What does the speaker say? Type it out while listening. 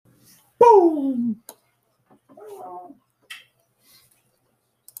Boom!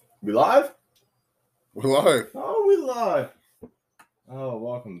 We live? We're live. Oh, we live. Oh,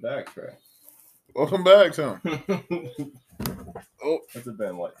 welcome back, Trey. Welcome back, Tim. Oh, What's it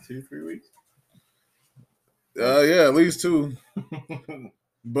been, 2-3 weeks? yeah, at least 2.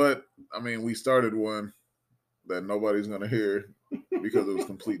 But, I mean, we started one that nobody's going to hear because it was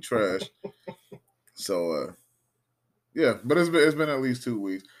complete trash. So, yeah, but it's been at least 2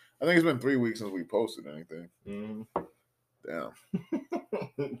 weeks. I think it's been 3 weeks since we posted anything. Mm. Damn.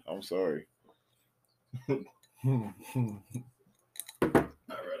 I'm sorry. I read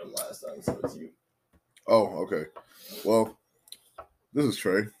them last time, so it's you. Oh, okay. Well, this is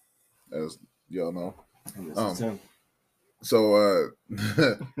Trey, as y'all know. And this is Tim. So,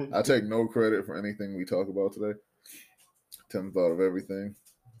 I take no credit for anything we talk about today. Tim thought of everything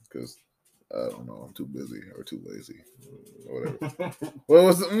because, I don't know, I'm too busy or too lazy or whatever. What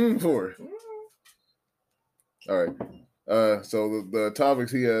was the for? All right. So the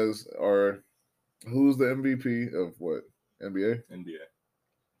topics he has are who's the MVP of what? NBA? NBA.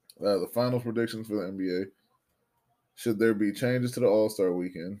 The final predictions for the NBA. Should there be changes to the All-Star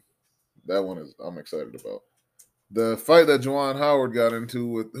weekend? That one I'm excited about. The fight that Juwan Howard got into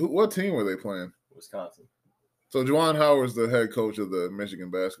with what team were they playing? Wisconsin. So Juwan Howard's the head coach of the Michigan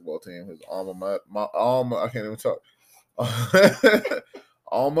basketball team. His alma I can't even talk.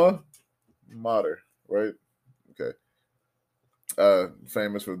 Alma mater, right? Okay.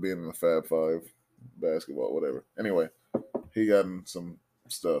 Famous for being in the Fab Five basketball, whatever. Anyway, he got in some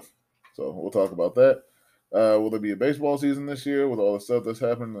stuff. So we'll talk about that. Will there be a baseball season this year with all the stuff that's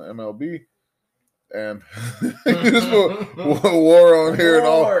happening in the MLB? And just put war on here in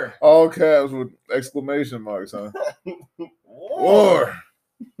all caps with exclamation marks, huh? War.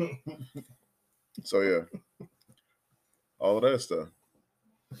 So yeah, all of that stuff.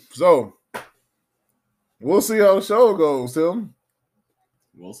 So we'll see how the show goes, Tim.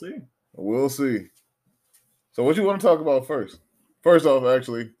 We'll see. We'll see. So what you want to talk about first? First off,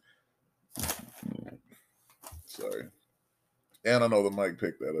 actually, sorry. And I know the mic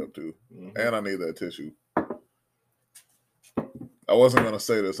picked that up too. Mm-hmm. And I need that tissue. I wasn't going to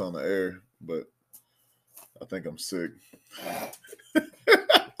say this on the air, but I think I'm sick.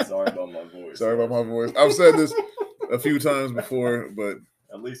 Sorry about my voice. Sorry about my voice. I've said this a few times before, but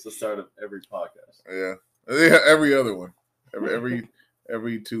at least the start of every podcast. Yeah, every other one.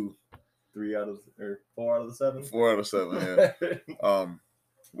 Every 2. 3 out of or 4 out of the 7. 4 out of 7. Yeah.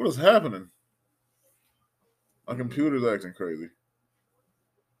 What is happening? My computer's acting crazy.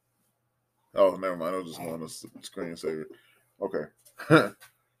 Oh, never mind. I was just going to screensaver. Okay.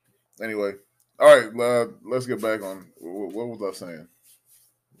 Anyway, all right. Let's get back on. What was I saying?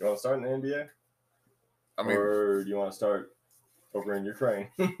 You want to start in the NBA? I mean, or do you want to start over in Ukraine?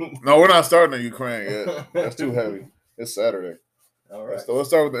 No, we're not starting in Ukraine yet. That's too heavy. It's Saturday. All right. So let's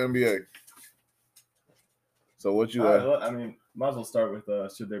start with the NBA. So what you? I mean, might as well start with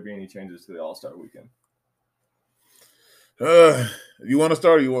should there be any changes to the All-Star weekend? You want to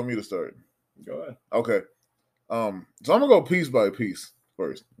start or you want me to start? Go ahead. Okay. So I'm gonna go piece by piece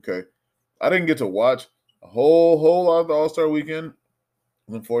first. Okay. I didn't get to watch a whole lot of the All-Star weekend.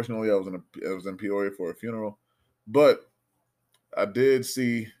 Unfortunately, I was in Peoria for a funeral, but I did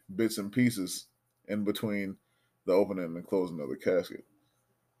see bits and pieces in between the opening and the closing of the casket.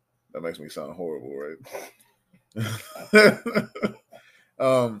 That makes me sound horrible, right?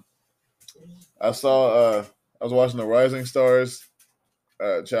 I saw. I was watching the Rising Stars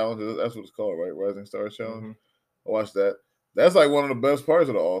challenge. That's what it's called, right? Rising Stars challenge. Mm-hmm. I watched that. That's like one of the best parts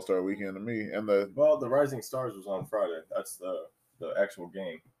of the All-Star weekend to me. And the Rising Stars was on Friday. That's the actual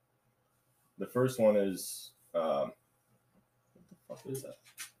game. The first one is what the fuck is that?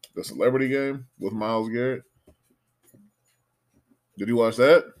 The celebrity game with Myles Garrett. Did you watch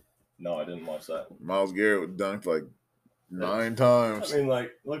that? No, I didn't watch that. Myles Garrett dunked like 9 times. I mean,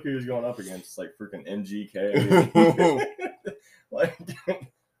 like, look who he's going up against. It's like freaking MGK. Like,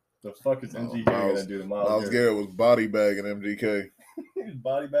 the fuck is MGK gonna do to Myles Garrett? Myles Garrett was body bagging MGK. He was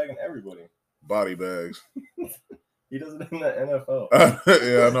body bagging everybody. Body bags. He does it in the NFL.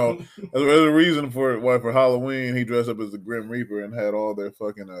 Yeah, I know. There's a reason for it. Why for Halloween he dressed up as the Grim Reaper and had all their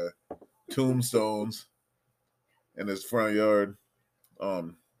fucking tombstones in his front yard.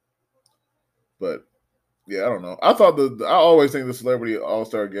 But yeah, I don't know. I always think the celebrity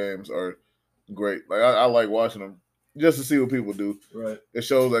All-Star games are great. Like I like watching them just to see what people do. Right. It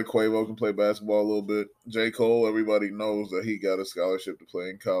shows that Quavo can play basketball a little bit. J. Cole, everybody knows that he got a scholarship to play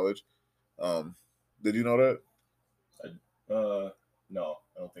in college. Did you know that? No,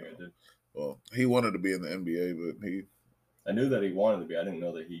 I don't think I did. Well, he wanted to be in the NBA, but I knew that he wanted to be. I didn't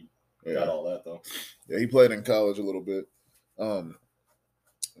know that he Got all that though. Yeah, he played in college a little bit.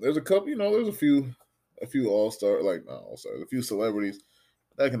 There's a couple, there's a few all-star, like not all-stars, a few celebrities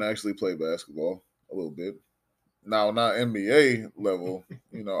that can actually play basketball a little bit. Now, not NBA level,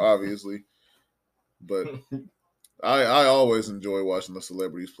 obviously, but I always enjoy watching the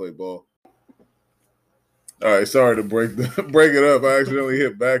celebrities play ball. All right, sorry to break it up. I accidentally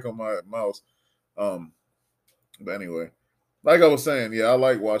hit back on my mouse. But anyway, like I was saying, yeah, I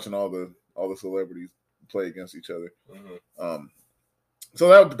like watching all the celebrities play against each other. Mm-hmm.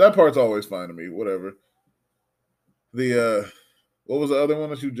 So that part's always fine to me. Whatever. The what was the other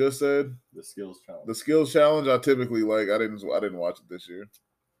one that you just said? The skills challenge. The skills challenge. I typically like. I didn't watch it this year.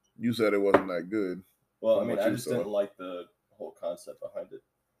 You said it wasn't that good. Well, I mean, I just didn't like the whole concept behind it.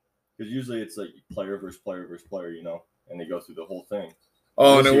 Because usually it's like player versus player versus player, and they go through the whole thing.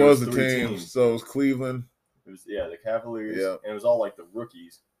 Oh, and it was the teams. So it was Cleveland. It was the Cavaliers. Yeah. And it was all like the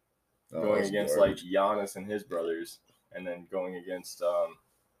rookies going against garbage. like Giannis and his brothers, and then going against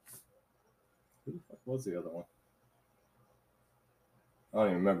who the fuck was the other one? I don't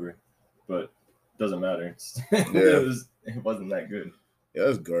even remember, but it doesn't matter. It wasn't that good. Yeah,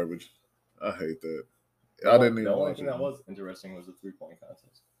 that's garbage. I hate that. I didn't even. The only thing that was interesting was the 3-point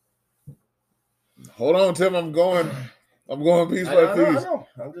contest. Hold on, Tim. I'm going piece by piece. I know.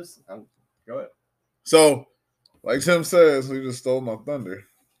 Go ahead. So, like Tim says, we just stole my thunder.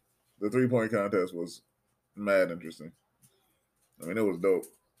 The 3-point contest was mad interesting. I mean, it was dope.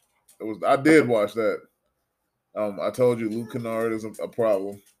 I did watch that. I told you Luke Kennard is a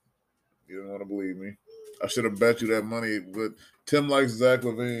problem. You didn't want to believe me. I should have bet you that money, but Tim likes Zach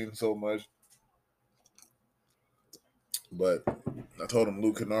LaVine so much. But I told him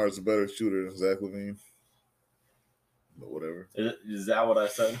Luke Kennard is a better shooter than Zach LaVine. But whatever. Is that what I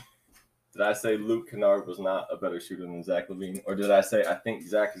said? Did I say Luke Kennard was not a better shooter than Zach LaVine? Or did I say I think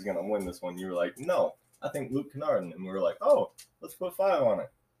Zach is going to win this one? You were like, no, I think Luke Kennard. And we were like, oh, let's put 5 on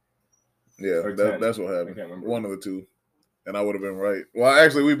it. Yeah, that's what happened. One of the two. And I would have been right. Well,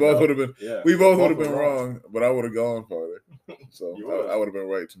 actually, we both would have been. Yeah, we both would have been wrong, but I would have gone farther. So I would have been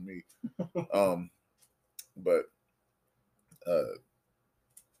right to me. But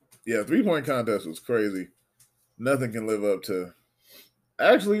yeah, 3-point contest was crazy. Nothing can live up to.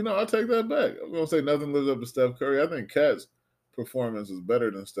 Actually, no, I take that back. I'm gonna say nothing lives up to Steph Curry. I think Cat's performance is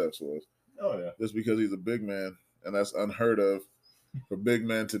better than Steph's was. Oh yeah, just because he's a big man, and that's unheard of for big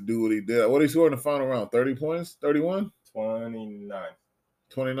man to do what he did. What did he score in the final round? 30 points? 31? 29.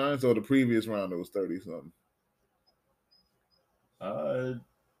 29? So the previous round it was 30-something. I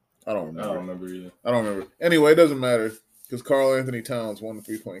don't remember. I don't remember either. I don't remember. Anyway, it doesn't matter because Karl Anthony Towns won the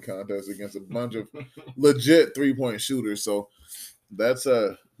 3-point contest against a bunch of legit 3-point shooters. So that's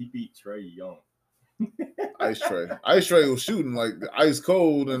he beat Trae Young. Ice Trae. Ice Trae was shooting like ice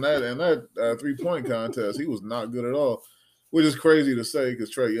cold in that 3-point contest. He was not good at all, which is crazy to say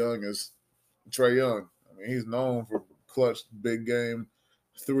because Trae Young is Trae Young. I mean, he's known for clutch big game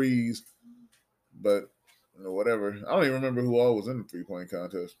threes, but whatever. I don't even remember who all was in the 3-point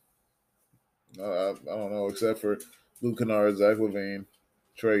contest. I don't know, except for Luke Kennard, Zach LaVine,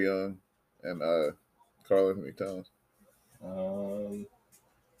 Trae Young, and Karl Anthony Towns.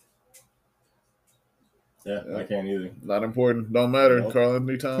 Yeah, I can't either. Not important. Don't matter. Nope. Karl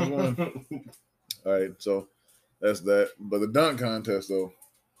Anthony Towns won. All right, so that's that. But the dunk contest, though.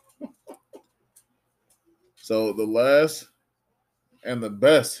 So the last and the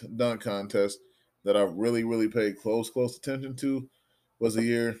best dunk contest that I really, really paid close attention to was the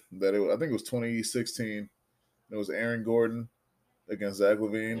year that I think it was 2016. It was Aaron Gordon against Zach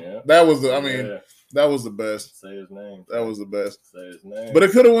LaVine. Yeah. That was that was the best. Say his name. That was the best. Say his name. But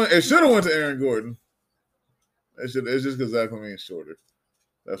it should have went to Aaron Gordon. It's just because Zach LaVine's shorter.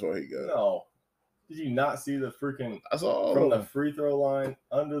 That's why he got it. No. Did you not see the freaking I saw from the free throw line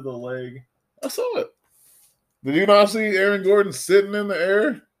under the leg? I saw it. Did you not see Aaron Gordon sitting in the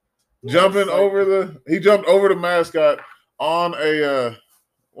air? Jumping over he jumped over the mascot on a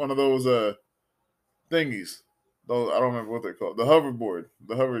one of those thingies. Those I don't remember what they're called. The hoverboard,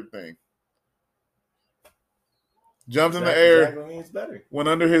 the hover thing. Jumped in the air. Went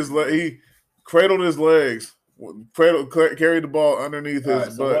under his leg. He cradled his legs. Carried the ball underneath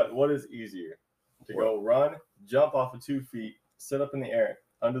his butt. What is easier? To go run, jump off of 2 feet, sit up in the air,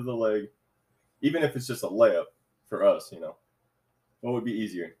 under the leg, even if it's just a layup for us, what would be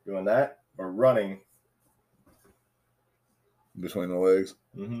easier? Doing that or running? Between the legs?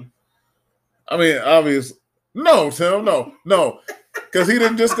 Mm-hmm. I mean, obvious. No, Tim, no. Because he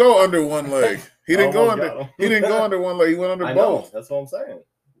didn't just go under one leg. He didn't go under one leg. He went under both. That's what I'm saying.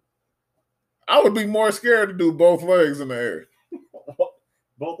 I would be more scared to do both legs in the air.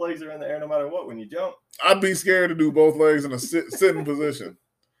 Both legs are in the air no matter what when you jump. I'd be scared to do both legs in a sitting position.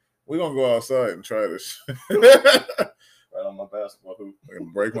 We're going to go outside and try this. Right on my basketball hoop. I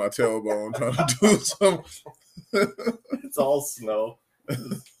can break my tailbone trying to do something. It's all snow.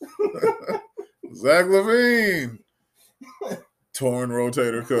 Zach LaVine. Torn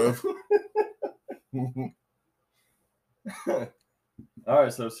rotator cuff. All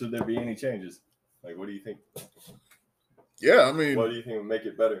right, so should there be any changes? Like, what do you think? Yeah, I mean, what do you think would make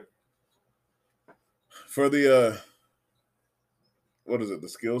it better? For the what is it? The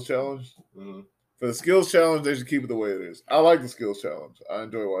skills challenge. Mm-hmm. For the skills challenge, they should keep it the way it is. I like the skills challenge. I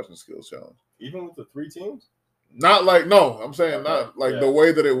enjoy watching the skills challenge. Even with the 3 teams? Not like I'm saying Okay. not like Yeah. the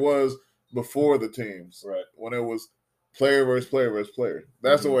way that it was before the teams. Right. When it was player versus player versus player.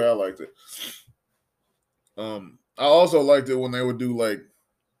 That's the way I liked it. I also liked it when they would do like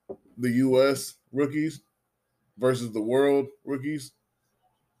the U.S. rookies versus the world rookies.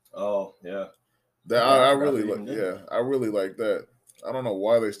 Oh yeah. That Yeah, I really like. Yeah, I really like that. I don't know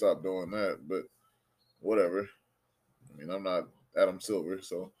why they stopped doing that, but whatever. I mean, I'm not Adam Silver,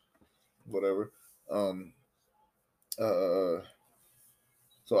 so whatever.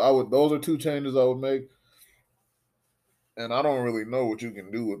 So I would. Those are 2 changes I would make, and I don't really know what you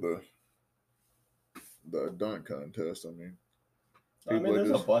can do with the dunk contest. I mean, there's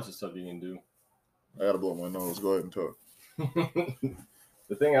a bunch of stuff you can do. I gotta blow my nose. Go ahead and talk.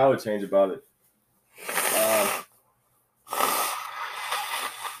 The thing I would change about it.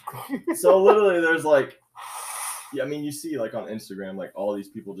 So literally, there's like, yeah, I mean, you see like on Instagram, like all these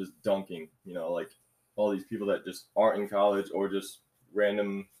people just dunking. You know, like all these people that just aren't in college or just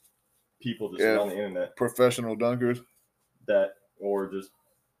random people just on the internet. Professional dunkers. That or just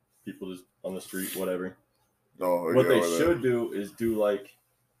people just on the street, whatever. Oh, what they should do is do like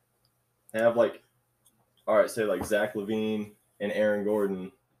have like, all right, say like Zach LaVine and Aaron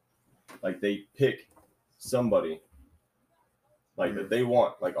Gordon, like they pick somebody like that they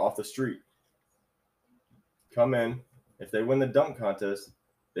want, like off the street. Come in. If they win the dunk contest,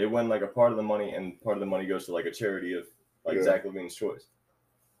 they win like a part of the money, and part of the money goes to like a charity of like Zach LaVine's choice.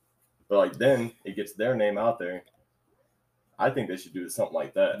 But like then it gets their name out there. I think they should do something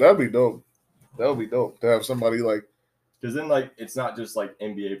like that. That'd be dope. That would be dope to have somebody like. Because then, like, it's not just like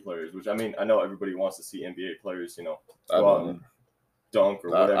NBA players, which I mean, I know everybody wants to see NBA players, you know, go out and dunk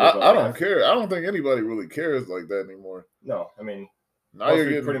or whatever. I don't care. I don't think anybody really cares like that anymore. No, I mean, now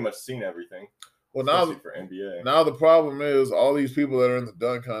you're pretty much seen everything. Well, now for NBA. Now the problem is all these people that are in the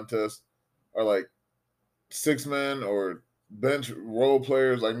dunk contest are like 6-man or bench role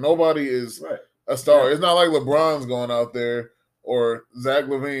players. Like nobody is a star. Yeah. It's not like LeBron's going out there or Zach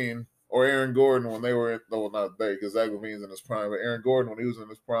LaVine or Aaron Gordon when they were not they, because Zach LaVine's in his prime, but Aaron Gordon when he was in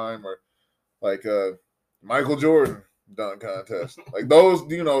his prime, or like Michael Jordan dunk contest. Like those,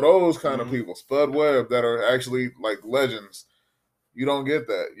 those kind of people, Spud Webb, that are actually like legends. You don't get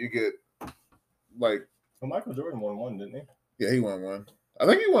that. You get like. Well, Michael Jordan won 1, didn't he? Yeah, he won 1. I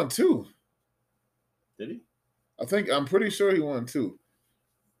think he won 2. Did he? I'm pretty sure he won 2.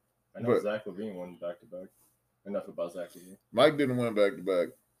 I know Zach LaVine won back-to-back. Enough about Zach LaVine. Mike didn't win back-to-back,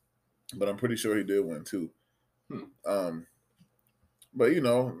 but I'm pretty sure he did win 2. But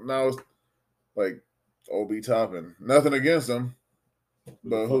now it's like Obi Toppin. Nothing against him,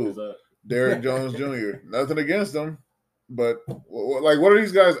 but who? Derrick Jones Jr. Nothing against him, but like, what are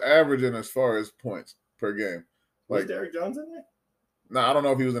these guys averaging as far as points per game? Like, was Derrick Jones in there? No, I don't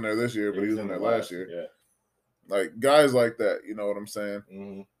know if he was in there this year, but he was in there last year. Yeah. Like guys like that, you know what I'm saying?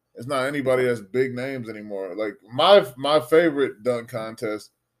 Mm-hmm. It's not anybody that's big names anymore. Like my favorite dunk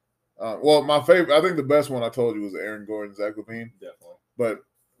contest. My favorite. I think the best one I told you was the Aaron Gordon, Zach LaVine. Definitely. But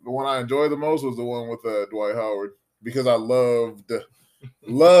the one I enjoyed the most was the one with Dwight Howard, because I loved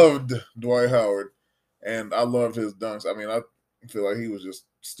Dwight Howard, and I loved his dunks. I mean, I feel like he was just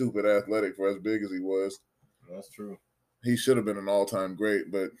stupid athletic for as big as he was. That's true. He should have been an all-time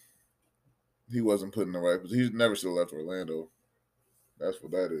great, but he wasn't put in the right position. He never should have left Orlando. That's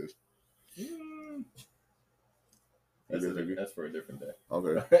what that is. That's for a different day.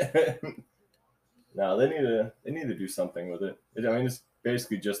 Okay. No, they need to do something with it. I mean, it's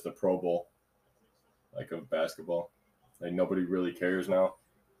basically just the Pro Bowl, like, of basketball. Like, nobody really cares now,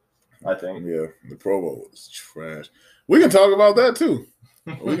 I think. Yeah, the Pro Bowl was trash. We can talk about that too.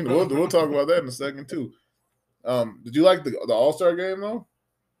 We'll talk about that in a second too. Did you like the All-Star game though?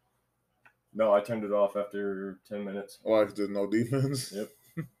 No, I turned it off after 10 minutes. Why? Because there's no defense? Yep.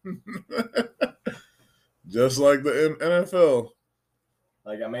 Just like the NFL.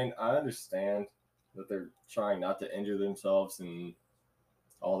 Like, I mean, I understand that they're trying not to injure themselves and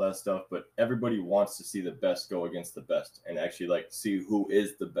all that stuff, but everybody wants to see the best go against the best and actually like see who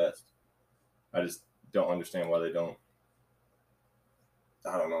is the best. I just don't understand why they don't.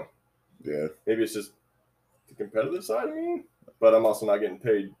 I don't know. Yeah. Maybe it's just the competitive side of me, but I'm also not getting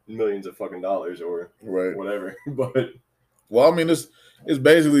paid millions of fucking dollars or whatever. But well, I mean, it's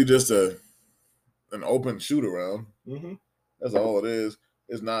basically just an open shoot around. Mm-hmm. That's all it is.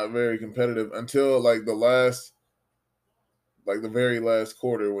 It's not very competitive until like the very last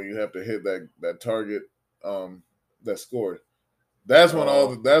quarter when you have to hit that target, that score. That's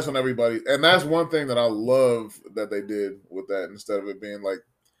when that's when everybody, and that's one thing that I love that they did with that, instead of it being like,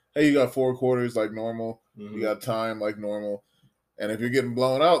 hey, you got 4 quarters like normal, Mm-hmm. you got time like normal, and if you're getting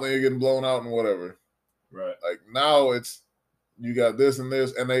blown out, then you're getting blown out and whatever. Right. Like now it's, you got this and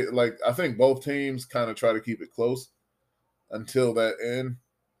this, and they like, I think both teams kind of try to keep it close until that end.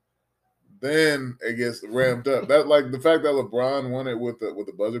 Then it gets ramped up. That, like, the fact that LeBron won it with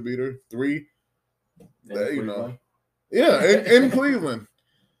the buzzer beater 3, you know, yeah, in Cleveland.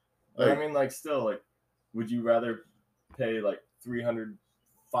 But I mean, like, still, like, would you rather pay like $300,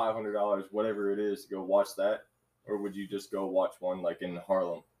 $500, whatever it is, to go watch that, or would you just go watch one like in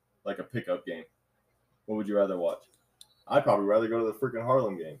Harlem, like a pickup game? What would you rather watch? I'd probably rather go to the freaking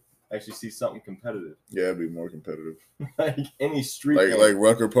Harlem game. Actually see something competitive. Yeah, it'd be more competitive. Like any street game. Like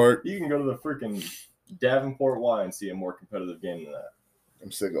Rucker Park. You can go to the freaking Davenport Y and see a more competitive game than that.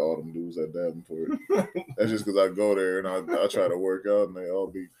 I'm sick of all them dudes at Davenport. That's just because I go there and I try to work out and they all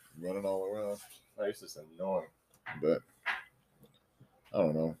be running all around. It's just annoying. But I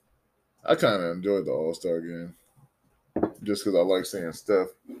don't know. I kind of enjoyed the All-Star game just because I like seeing Steph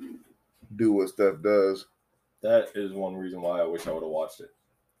do what Steph does. That is one reason why I wish I would have watched it,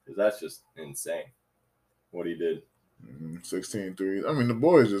 because that's just insane what he did. 16 threes. I mean, the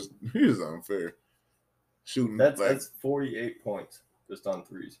boy is he's unfair. Shooting. That's 48 points just on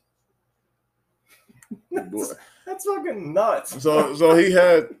threes. That's fucking nuts. So he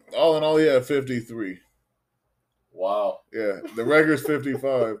had, all in all, he had 53. Wow. Yeah, the record's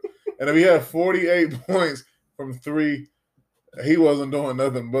 55. And if he had 48 points from 3, he wasn't doing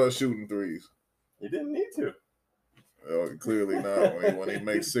nothing but shooting threes. He didn't need to. Well, clearly not when he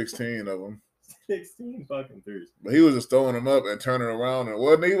makes 16 of them. 16 fucking threes. But he was just throwing them up and turning around, and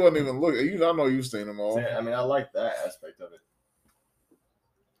he wasn't even looking. I know you've seen them all. I mean, I like that aspect of it,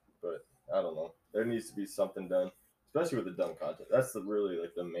 but I don't know. There needs to be something done, especially with the dunk contest. That's really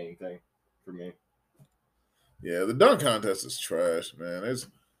like the main thing for me. Yeah, the dunk contest is trash, man.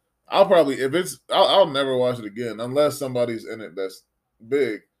 I'll never watch it again unless somebody's in it that's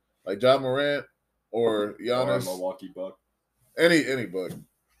big, like Ja Morant or Giannis, or Milwaukee Buck. Any Buck.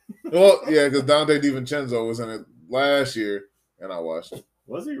 Well, yeah, because Dante DiVincenzo was in it last year, and I watched it.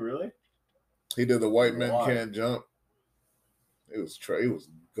 Was he really? He did the white men can't jump. It was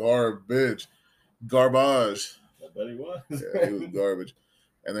garbage. I bet he was. Yeah, he was garbage.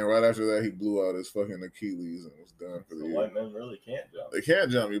 And then right after that, he blew out his fucking Achilles and was done for the year. White men really can't jump. They can't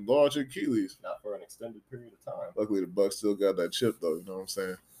jump. You blow out your Achilles. Not for an extended period of time. Luckily, the Bucks still got that chip, though. You know what I'm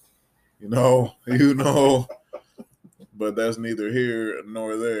saying? You know. But that's neither here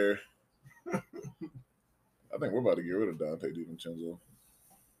nor there. I think we're about to get rid of Dante DiVincenzo.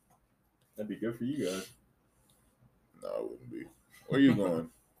 That'd be good for you guys. No, it wouldn't be. Where are you going?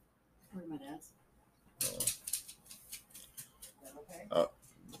 Where my dad's. Okay?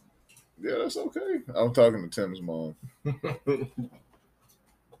 Yeah, that's okay. I'm talking to Tim's mom.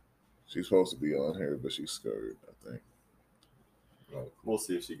 She's supposed to be on here, but she's scared, I think. We'll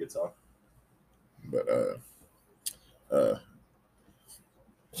see if she gets on. But I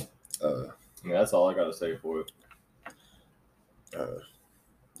mean, that's all I gotta say for it.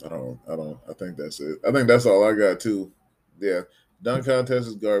 I think that's it. I think that's all I got too. Yeah. Dunk contest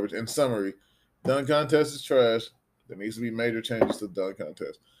is garbage. In summary, dunk contest is trash. There needs to be major changes to the dunk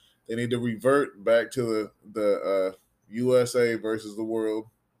contest. They need to revert back to the USA versus the world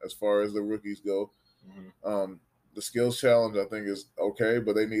as far as the rookies go. Mm-hmm. The skills challenge, I think, is okay,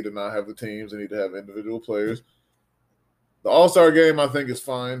 but they need to not have the teams. They need to have individual players. The All-Star game, I think, is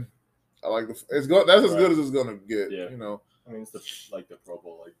fine. I like that's as good as it's gonna get. Yeah. You know. I mean, it's the Pro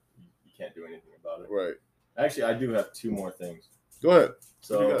Bowl. Like you can't do anything about it. Right. Actually, I do have 2 more things. Go ahead.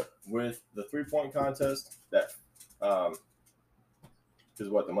 So with the 3-point contest, that is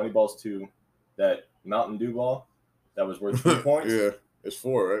what the money ball's 2. That Mountain Dew ball that was worth 3 points. Yeah, it's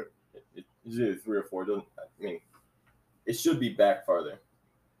 4, right? It's either 3 or 4. I mean, it should be back farther.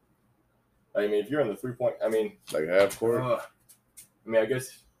 I mean, if you're in the 3-point, I mean, like half court. I mean, I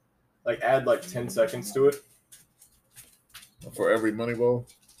guess add 10 seconds to it for every money ball.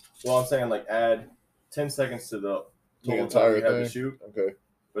 Well, I'm saying add 10 seconds to the entire time you have thing. to shoot. Okay.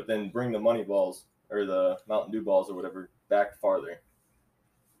 but then bring the money balls or the Mountain Dew balls or whatever back farther.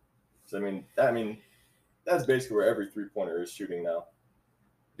 So I mean, that's basically where every 3-pointer is shooting now.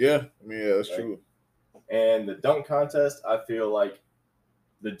 Yeah, that's Right. true. And the dunk contest, I feel like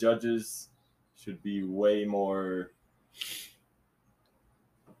the judges should be way more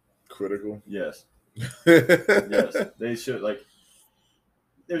critical. Yes. Yes. They should, like,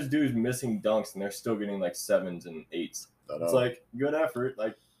 there's dudes missing dunks and they're still getting like 7s and 8s. It's like, good effort.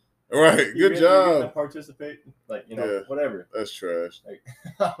 Like, right, good job. You're getting to participate. Like, whatever. That's trash. Like,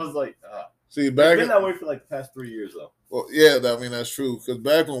 I was like, see, back it's been that way for like the past 3 years though. Well, yeah, that's true. Because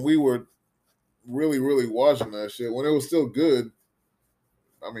back when we were really, really watching that shit, when it was still good,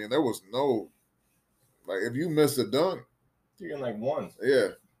 there was no, like, if you missed a dunk, you're getting like 1s. Yeah.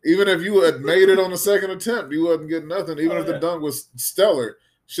 Even if you had made it on the second attempt, you wouldn't get nothing. Even if the dunk was stellar,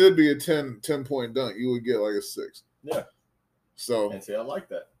 should be a 10-point dunk, you would get like a 6. Yeah. So. And see, I like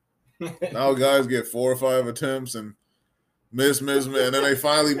that. Now guys get 4 or 5 attempts and miss, and then they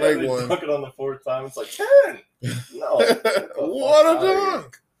finally make they one. Dunk it on the 4th time. It's like 10. No. What a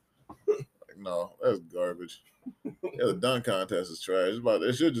dunk! Like, no, that's garbage. Yeah, the dunk contest is trash.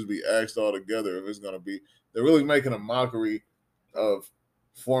 It should just be axed all together if it's gonna be. They're really making a mockery of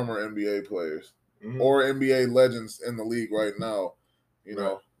former NBA players or NBA legends in the league right now. You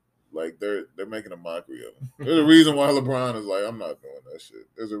know, like they're making a mockery of them. There's a reason why LeBron is like, I'm not doing that shit.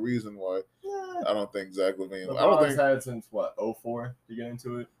 There's a reason why I don't think Zach LaVine. LeBron's had since 2004 to get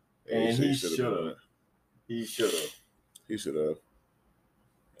into it, and he should have. He should have.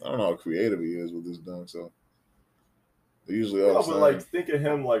 I don't know how creative he is with this dunk. So they usually all. But like, think of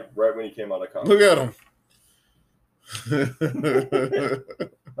him like right when he came out of college. Look at him.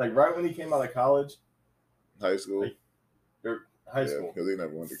 Like right when he came out of college, high school, high school, because he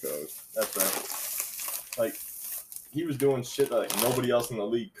never went to college. That's right. Like he was doing shit that like nobody else in the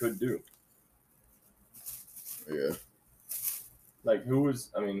league could do. Yeah. Like who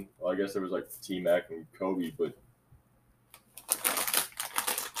was? I guess there was like T-Mac and Kobe, but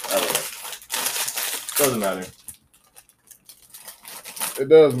I don't know. Doesn't matter. It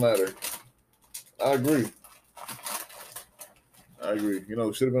does matter. I agree. You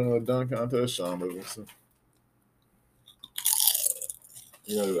know, should have been in the dunk contest, Sean Livingston.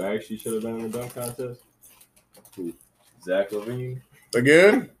 You know who actually should have been in the dunk contest? Who? Zach LaVine.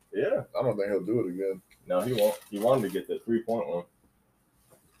 Again? Yeah. I don't think he'll do it again. No, he won't. He wanted to get the 3-point one.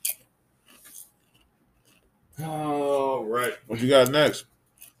 All right. What you got next?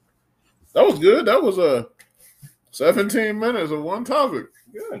 That was good. That was 17 minutes of one topic.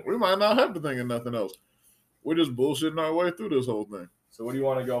 Good. We might not have to think of nothing else. We're just bullshitting our way through this whole thing. So what do you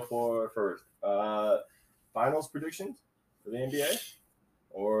want to go for first? Finals predictions for the NBA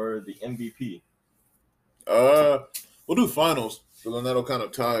or the MVP? We'll do finals, so then that'll kind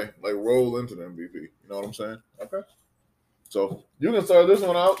of roll into the MVP. You know what I'm saying? Okay. So you can start this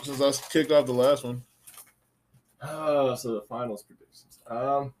one out since I kicked off the last one. So the finals predictions.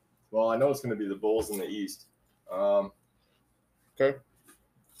 Well, I know it's going to be the Bulls in the East. Okay.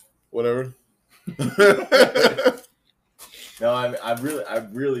 Whatever. No, I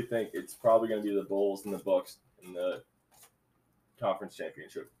really think it's probably going to be the Bulls and the Bucks in the conference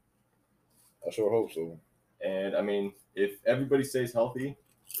championship. I sure hope so. And if everybody stays healthy,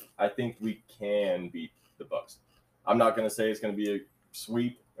 I think we can beat the Bucks. I'm not going to say it's going to be a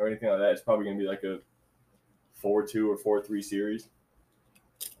sweep or anything like that. It's probably going to be like a 4-2 or 4-3 series.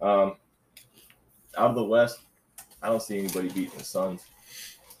 Out of the West, I don't see anybody beating the Suns.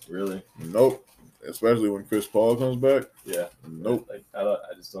 Really? Nope. Especially when Chris Paul comes back. Yeah. Nope.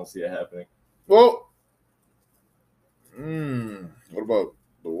 I just don't see it happening. Well, what about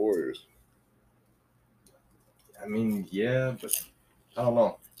the Warriors? Yeah, but I don't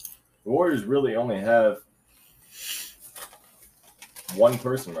know. The Warriors really only have one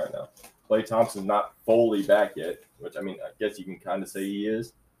person right now. Klay Thompson's not fully back yet, which I guess you can kind of say he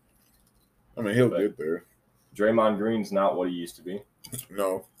is. He'll get there. Draymond Green's not what he used to be.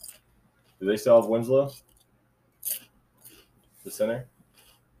 No. Do they still have Winslow? The center?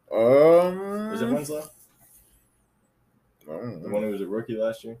 Is it Winslow? I don't know. The one who was a rookie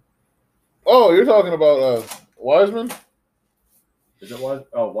last year? Oh, you're talking about Wiseman? Is it Wiseman?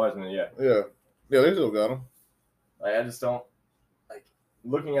 Oh, Wiseman, yeah. Yeah. Yeah, they still got him. I just don't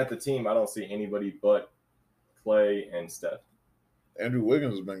looking at the team, I don't see anybody but Klay and Steph. Andrew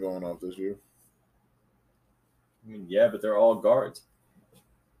Wiggins has been going off this year. Yeah, but they're all guards.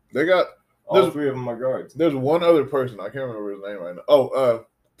 They got all 3 of them are guards. There's one other person. I can't remember his name right now. Oh,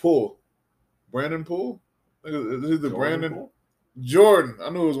 Poole. Brandon Poole? Is he the Brandon? Poole? Jordan. I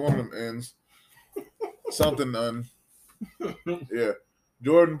knew it was one of them ends. Something none. Yeah.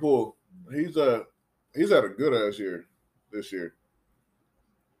 Jordan Poole. He's had a good ass year this year.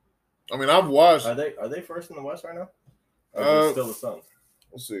 I mean, I've watched. Are they first in the West right now? Or is it still the Suns?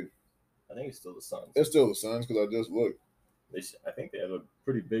 Let's see. I think it's still the Suns. It's still the Suns because I just looked. I think they have a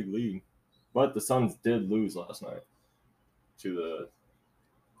pretty big lead, but the Suns did lose last night to the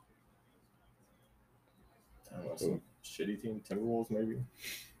some shitty team, Timberwolves maybe.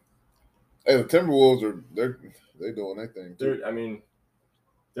 Hey, the Timberwolves they're doing their thing too.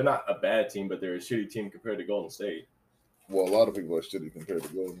 They're not a bad team, but they're a shitty team compared to Golden State. Well, a lot of people are shitty compared to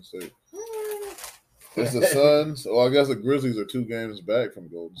Golden State. It's the Suns. Well, I guess the Grizzlies are 2 games back from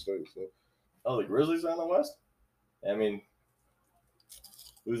Golden State. So. Oh, the Grizzlies are in the West? I mean,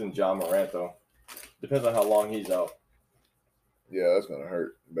 losing John Morant, though. Depends on how long he's out. Yeah, that's going to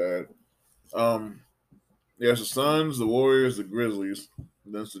hurt bad. Yeah, it's the Suns, the Warriors, the Grizzlies.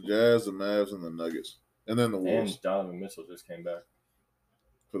 Then it's the Jazz, the Mavs, and the Nuggets. And then the Wolves. And Donovan Mitchell just came back.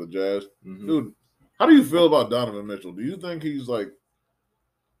 For the Jazz? Mm-hmm. Dude, how do you feel about Donovan Mitchell? Do you think he's like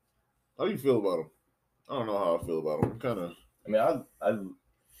 – how do you feel about him? I don't know how I feel about him. I'm kind of – I mean,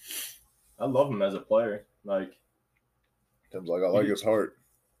 I love him as a player. Like – Tim's like, I like his heart.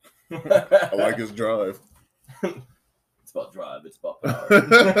 I like his drive. It's about drive. It's about power.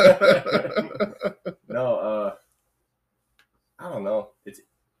 No, I don't know.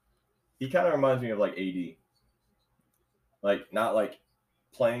 He kind of reminds me of like AD. Like not like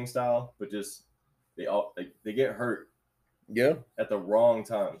playing style, but just they get hurt. Yeah. At the wrong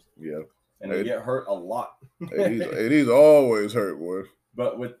times. Yeah. And they get hurt a lot. AD's always hurt, boy.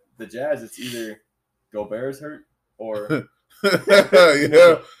 But with the Jazz, it's either Gobert's hurt or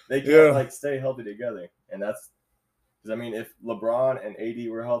yeah. They can't like stay healthy together. And that's because I mean if LeBron and AD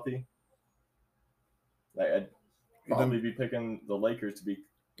were healthy, like I'd probably be picking the Lakers to be,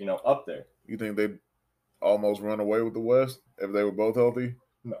 up there. You think they'd almost run away with the West if they were both healthy?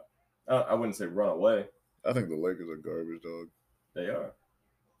 No. I wouldn't say run away. I think the Lakers are garbage, dog. They are.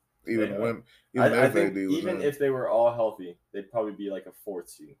 Even if they were all healthy, they'd probably be like a 4th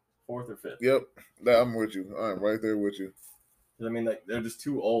seed. 4th or 5th. Yep. I'm with you. I'm right there with you. I mean, like, they're just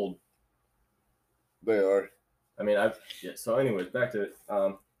too old. They are. I mean, so anyways, back to it.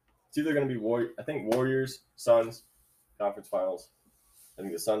 It's either going to be Warriors, Suns, conference finals. I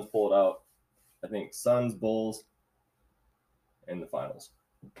think the Suns pull it out. I think Suns, Bulls, in the finals.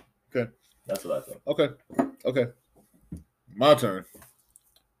 Okay. That's what I think. Okay. My turn.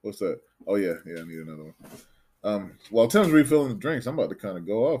 What's that? Oh, yeah, I need another one. While Tim's refilling the drinks, I'm about to kind of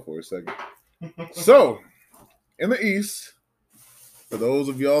go off for a second. So, in the East, for those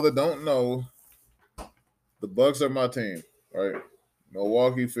of y'all that don't know, the Bucks are my team, right?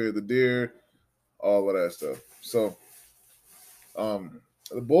 Milwaukee, Fear the Deer, all of that stuff. So,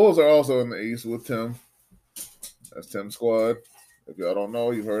 the Bulls are also in the East with Tim. That's Tim's squad. If y'all don't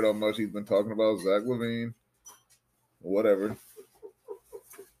know, you've heard how much he's been talking about Zach LaVine. Whatever.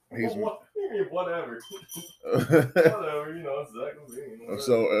 Whatever. Whatever, Zach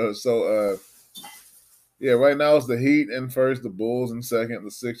LaVine. Yeah, right now it's the Heat in first, the Bulls in second,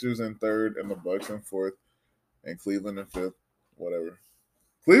 the Sixers in third, and the Bucks in fourth, and Cleveland in fifth. Whatever.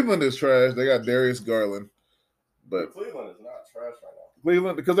 Cleveland is trash. They got Darius Garland. But Cleveland is not trash right now.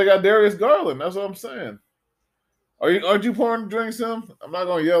 Cleveland, because they got Darius Garland. That's what I'm saying. Aren't you pouring drinks, Tim? I'm not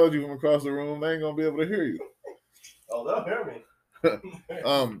going to yell at you from across the room. They ain't going to be able to hear you. Oh, they'll hear me.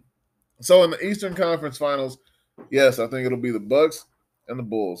 So in the Eastern Conference Finals, yes, I think it'll be the Bucks and the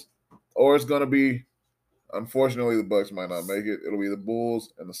Bulls. Or it's going to be, unfortunately, the Bucks might not make it. It'll be the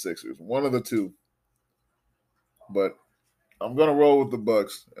Bulls and the Sixers. One of the two. But I'm going to roll with the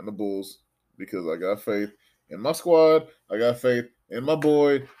Bucks and the Bulls because I got faith in my squad, I got faith in my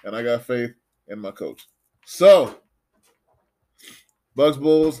boy, and I got faith in my coach. So, Bucks,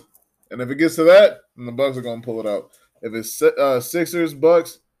 Bulls, and if it gets to that, then the Bucks are going to pull it out. If it's Sixers,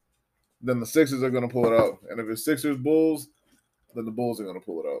 Bucks, then the Sixers are going to pull it out. And if it's Sixers, Bulls, then the Bulls are going to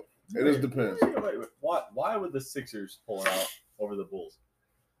pull it out. It just depends. Wait. Why would the Sixers pull it out over the Bulls?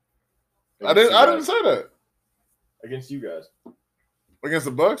 I didn't say that. Against you guys. Against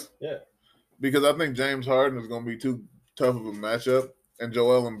the Bucks? Yeah. Because I think James Harden is going to be too tough of a matchup, and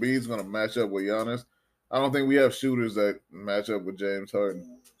Joel Embiid is going to match up with Giannis. I don't think we have shooters that match up with James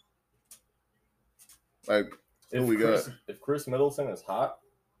Harden. Like, who we got? If Chris Middleton is hot,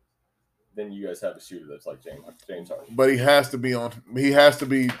 then you guys have a shooter that's like James Harden. But he has to be.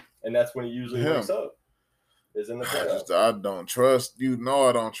 And that's when he usually wakes up. Is in the playoffs. I don't trust. I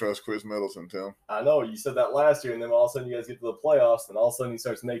don't trust Chris Middleton, Tim. I know. You said that last year, and then all of a sudden you guys get to the playoffs, and all of a sudden he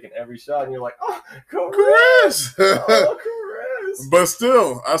starts making every shot, and you're like, oh, Chris! Oh, Chris! But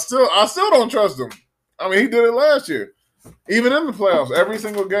still, I still don't trust him. I mean, he did it last year. Even in the playoffs, every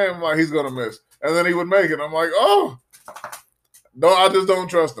single game, I'm like, he's gonna miss, and then he would make it. I'm like, oh, no, I just don't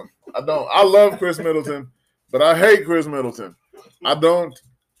trust him. I don't. I love Chris Middleton, but I hate Chris Middleton. I don't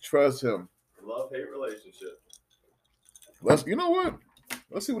trust him. Love-hate relationship. You know what?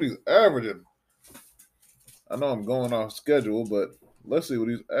 Let's see what he's averaging. I know I'm going off schedule, but let's see what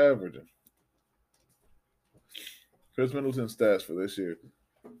he's averaging. Chris Middleton stats for this year. Is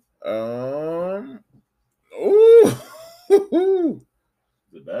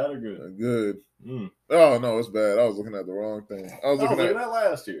it bad or good? Good. Mm. Oh no, it's bad. I was looking at the wrong thing. I was looking at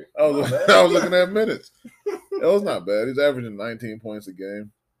last year. I was looking at minutes. It was not bad. He's averaging 19 points a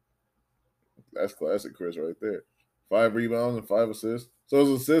game. That's classic Chris right there. 5 rebounds and 5 assists. So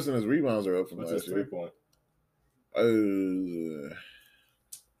his assists and his rebounds are up from What's last his year. 3-point? I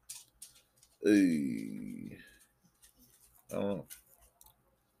don't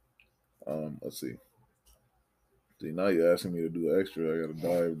know. Let's see. See, now you're asking me to do extra. I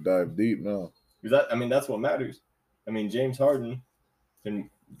gotta dive deep now. That's what matters. James Harden can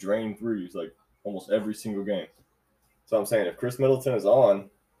drain threes like almost every single game. So I'm saying if Chris Middleton is on,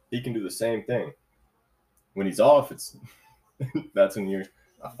 he can do the same thing. When he's off, it's that's when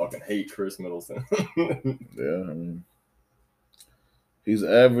I fucking hate Chris Middleton. Yeah, he's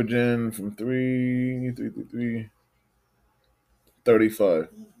averaging from 3, 35.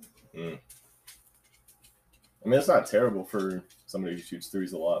 It's not terrible for somebody who shoots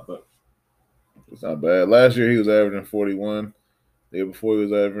threes a lot, but it's not bad. Last year he was averaging 41. The year before he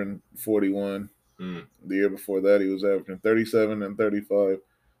was averaging 41. The year before that he was averaging 37 and 35,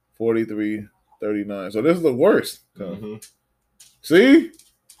 43, 39. So this is the worst. Mm-hmm. See?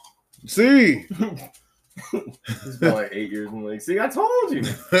 He's been like 8 years in the league. See, I told you.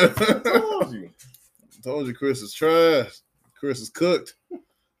 I told you Chris is trash. Chris is cooked.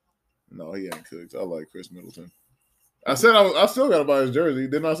 No, he ain't cooked. I like Chris Middleton. I said I still got to buy his jersey.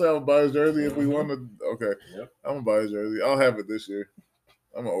 Didn't I say I would buy his jersey if we won the... Okay. Yep. I'm going to buy his jersey. I'll have it this year.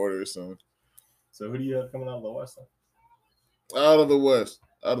 I'm going to order it soon. So who do you have coming out of the West then? Out of the West.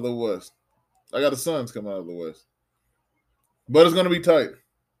 I got the Suns coming out of the West. But it's going to be tight.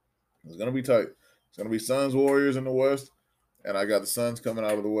 It's going to be Suns Warriors in the West. And I got the Suns coming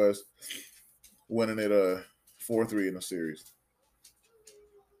out of the West, winning it 4-3 in the series.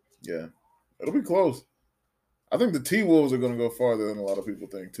 Yeah. It'll be close. I think the T-Wolves are going to go farther than a lot of people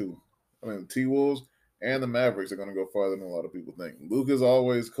think, too. The T-Wolves and the Mavericks are going to go farther than a lot of people think. Luka's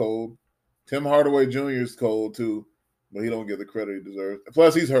always cold. Tim Hardaway Jr. is cold, too, but he don't get the credit he deserves.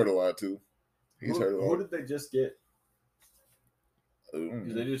 Plus, he's hurt a lot, too. Who did they just get?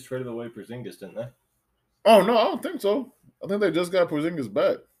 Because they just traded away Porzingis, didn't they? Oh, no, I don't think so. I think they just got Porzingis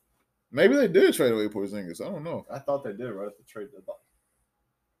back. Maybe they did trade away Porzingis. I don't know. I thought they did right at the trade deadline.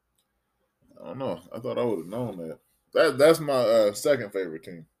 I don't know. I thought I would have known that. That's my second favorite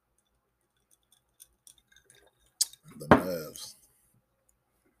team. The Mavs.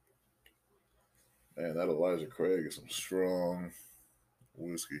 Man, that Elijah Craig is some strong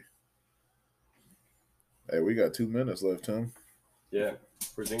whiskey. Hey, we got 2 minutes left, Tim. Yeah.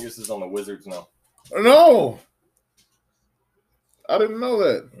 Porzingis is on the Wizards now. No! I didn't know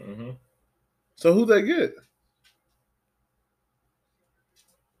that. Mm-hmm. So who they get?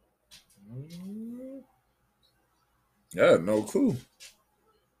 Yeah, no clue.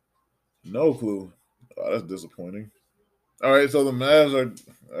 No clue. Oh, that's disappointing. All right, so the Mavs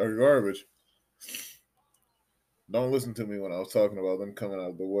are garbage. Don't listen to me when I was talking about them coming out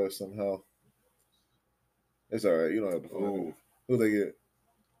of the West somehow. It's all right. You don't have to find it. Who they get?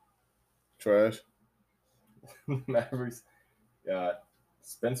 Trash. Mavericks got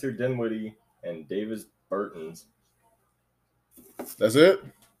Spencer Dinwiddie and Davis Bertans. That's it?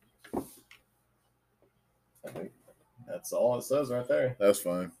 I think that's all it says right there. That's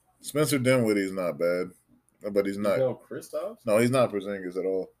fine. Spencer Dinwiddie is not bad, but he's not. No Kristaps? No, he's not Porzingis at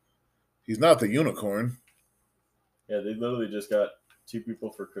all. He's not the unicorn. Yeah, they literally just got 2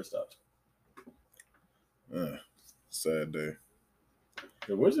 people for Kristaps. Sad day.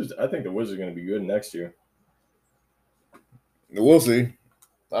 The Wizards, I think the Wizards are going to be good next year. We'll see.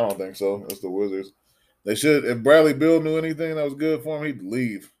 I don't think so. It's the Wizards. They should. If Bradley Beal knew anything that was good for him, he'd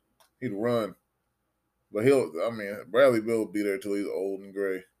leave. He'd run. But Bradley Beal will be there till he's old and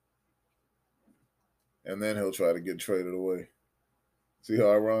gray. And then he'll try to get traded away. See how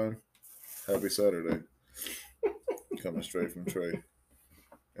I rhyme? Happy Saturday. Coming straight from Trey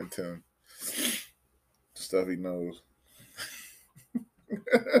and Tim. Stuff he knows.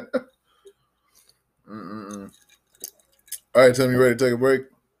 All right, Tim, you ready to take a break?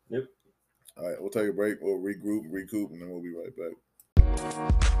 Yep. All right, we'll take a break. We'll regroup, recoup, and then we'll be right back. All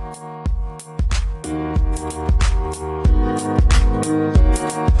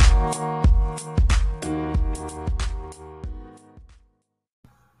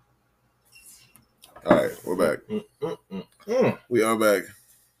right, we're back. We are back.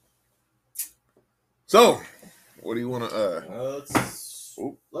 So, what do you want to?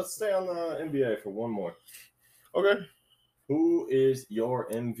 Let's stay on the NBA for one more. Okay. Who is your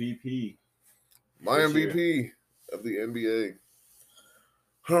MVP? My this MVP year? of the NBA.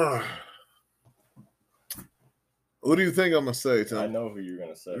 Who do you think I'm gonna say, Tim? I know who you're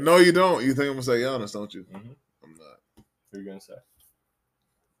gonna say. No, you don't. You think I'm gonna say Giannis, don't you? Mm-hmm. I'm not. Who are you gonna say?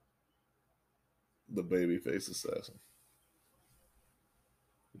 The babyface assassin.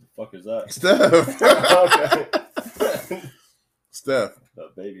 Who the fuck is that? Steph. Okay. Steph.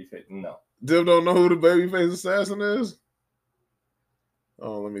 The babyface. No. Div don't know who the babyface assassin is?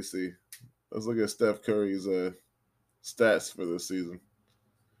 Oh, let me see. Let's look at Steph Curry's stats for this season.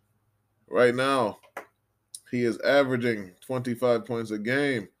 Right now, he is averaging 25 points a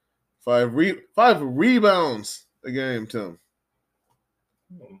game, five rebounds a game, Tim.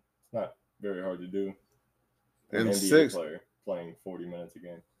 It's not very hard to do. An And NBA player playing 40 minutes a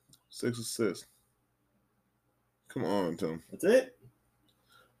game. 6 assists. Come on, Tim. That's it?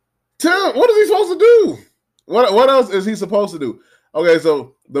 Tim, what is he supposed to do? What else is he supposed to do? Okay,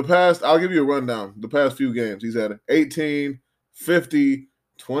 so I'll give you a rundown. The past few games, he's had 18, 50,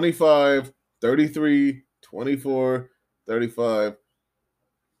 25, 33, 24, 35.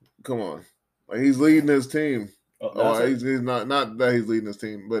 Come on. Like, he's leading his team. He's not that he's leading his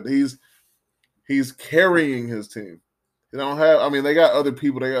team, but he's carrying his team. They don't have, I mean, they got other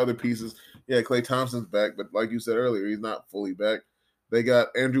people, they got other pieces. Yeah, Klay Thompson's back, but like you said earlier, he's not fully back. They got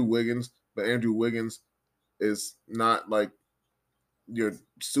Andrew Wiggins, but Andrew Wiggins is not like your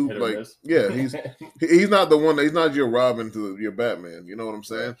suit, like, yeah, he's not the one, he's not your Robin to your Batman. You know what I'm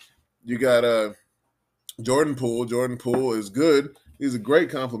saying? Right. You got Jordan Poole. Jordan Poole is good. He's a great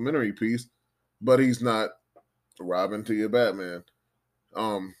complimentary piece, but he's not Robin to your Batman.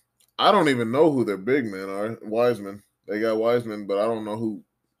 I don't even know who their big men are. Wiseman. They got Wiseman, but I don't know who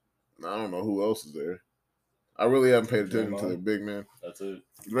else is there. I really haven't paid attention to their big man. That's it.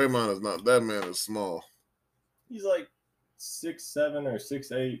 Draymond is not. That man is small. He's like 6'7" or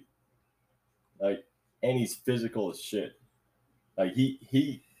 6'8", like, and he's physical as shit. Like,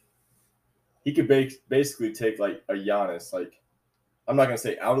 he could basically take like a Giannis, like, I'm not gonna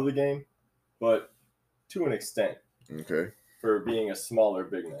say out of the game, but to an extent. Okay. For being a smaller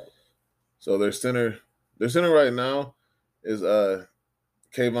big man. So their center right now is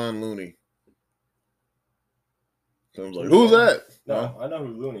Kayvon Looney. So I was like, who's that? No, I know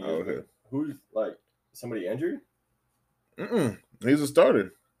who Looney is. Okay. Who's, like, somebody injured? He's a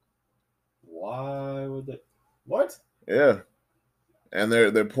starter. Why would they? What? Yeah. And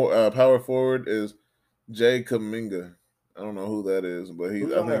their power forward is Jay Kuminga. I don't know who that is, but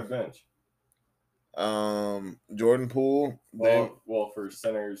who's on their bench? Jordan Poole. Well, for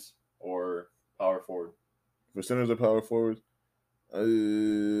centers or power forward. For centers or power forwards.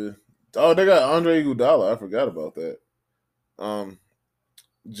 They got Andre Iguodala. I forgot about that.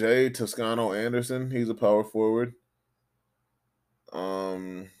 Jay Toscano Anderson. He's a power forward.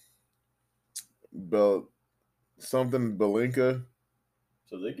 Belinka.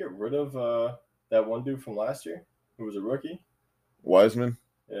 So they get rid of that one dude from last year who was a rookie? Wiseman?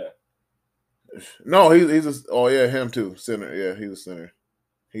 Yeah. No, him too. Center. Yeah, he's a center.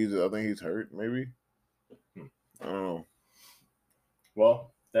 I think he's hurt, maybe. I don't know.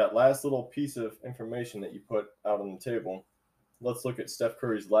 Well, that last little piece of information that you put out on the table, let's look at Steph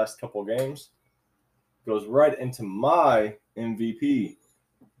Curry's last couple games. Goes right into my MVP.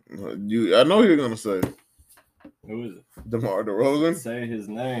 I know who you're gonna say. Who is it? DeMar DeRozan. Say his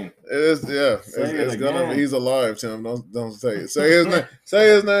name. It is, yeah. It's gonna be. He's alive, Tim. Don't say it. Say his name. Say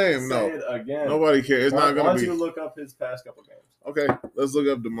his name. No. Say it again. Nobody cares. It's not gonna be. Why don't you look up his past couple games? Okay, let's look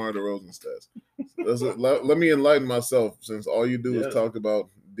up DeMar DeRozan stats. Let me enlighten myself, since all you do is talk about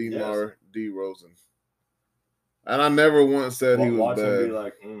DeMar DeRozan. And I never once said he was watch bad. Him be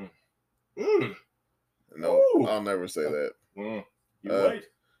like, No, ooh. I'll never say that. You wait.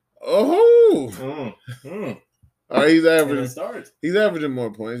 Oh. All right, he's averaging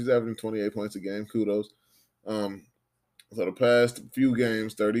more points. He's averaging 28 points a game. Kudos. So the past few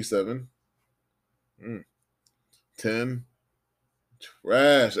games, 37. 10.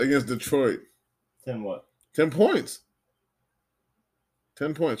 Trash against Detroit. 10 what? 10 points.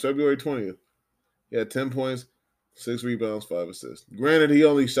 10 points. February 20th. He had 10 points, 6 rebounds, 5 assists. Granted, he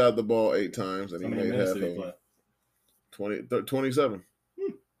only shot the ball 8 times, and he made half of them. 27.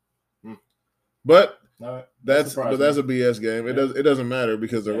 But All right. That's a BS game. It doesn't matter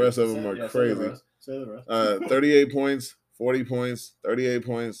because the rest of them are crazy. Say the rest. 38 points, 40 points, 38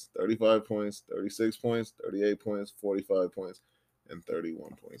 points, 35 points, 36 points, 38 points, 45 points, and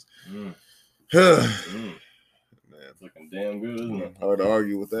 31 points. Man, it's looking damn good, isn't it? Hard to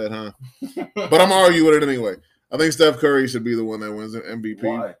argue with that, huh? But I'm gonna argue with it anyway. I think Steph Curry should be the one that wins the MVP.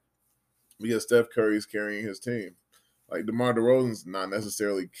 Why? Because Steph Curry's carrying his team. Like DeMar DeRozan's not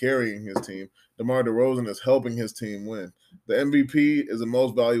necessarily carrying his team. DeMar DeRozan is helping his team win. The MVP is the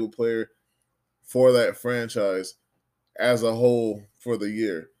most valuable player for that franchise as a whole for the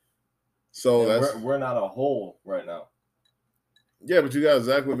year. So we're not a whole right now. Yeah, but you got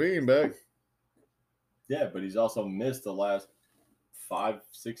Zach LaVine back. Yeah, but he's also missed the last 5-6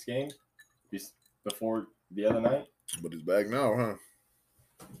 games before the other night. But he's back now, huh?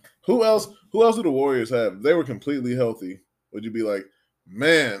 Who else do the Warriors have? If they were completely healthy, would you be like,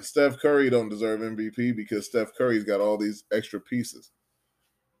 man, Steph Curry don't deserve MVP because Steph Curry's got all these extra pieces?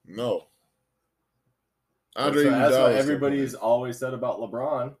 No. That's what everybody's always said about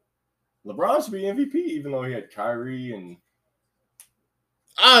LeBron. LeBron should be MVP, even though he had Kyrie and.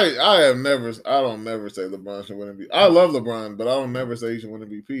 I don't never say LeBron should win MVP. I love LeBron, but I don't never say he should win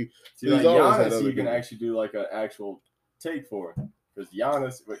MVP. See, like Giannis, you can actually do like an actual take for. Because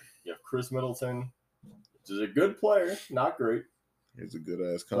Giannis, you have Chris Middleton, which is a good player, not great. He's a good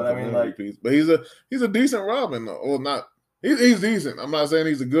ass complimentary piece. But he's a decent Robin, though. Well, not he's decent. I'm not saying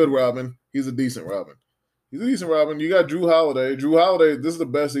he's a good Robin. He's a decent Robin. He's a decent Robin. You got Drew Holiday. Drew Holiday, this is the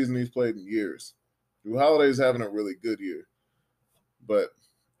best season he's played in years. Drew Holiday's having a really good year. But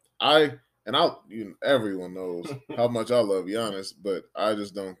everyone knows how much I love Giannis, but I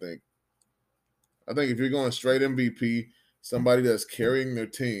just don't think. I think if you're going straight MVP, somebody that's carrying their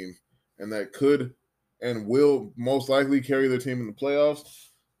team and that could and will most likely carry their team in the playoffs,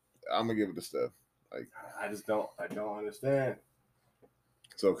 I'm gonna give it to Steph. Like I don't understand.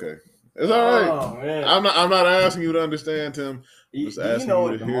 It's okay. It's all right. Oh, man. I'm not asking you to understand, Tim. Do you know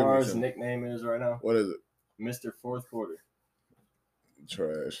what DeMar's nickname is right now? What is it? Mr. Fourth Quarter.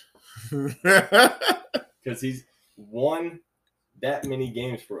 Trash. Because he's won that many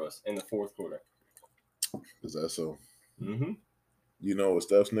games for us in the fourth quarter. Is that so? Mm-hmm. You know what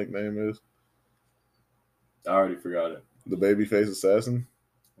Steph's nickname is? I already forgot it. The Babyface Assassin.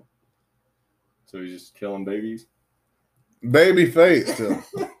 So he's just killing babies? Babyface, Tim.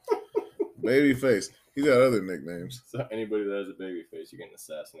 Babyface. He's got other nicknames. So anybody that has a baby face, you're getting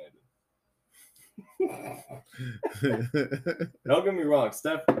assassinated. Don't get me wrong.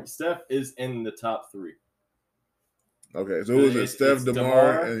 Steph is in the top 3. Okay, so who is it? Steph,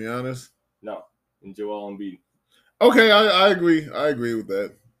 DeMar, and Giannis? No, and Joel Embiid. Okay, I agree. I agree with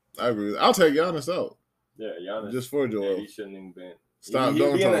that. I'll take Giannis out. Yeah, Giannis. Just for Joel. Yeah, he shouldn't even been. Stop.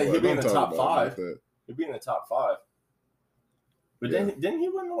 He'll be in the top 5. He'll be in the top 5. But didn't he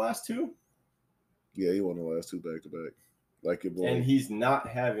win the last 2? Yeah, he won the last 2 back to back. Like your boy. And he's not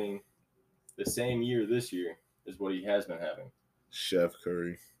having the same year this year as what he has been having. Chef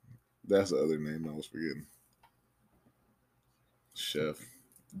Curry. That's the other name I was forgetting. Chef.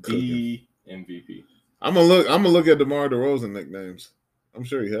 The MVP. I'm gonna look at DeMar DeRozan nicknames. I'm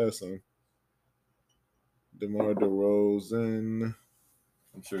sure he has some. DeMar DeRozan.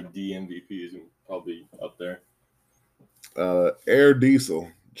 I'm sure D MVP is probably up there. Air Diesel.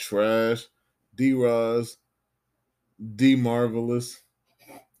 Trash. D-Roz. D-Marvelous.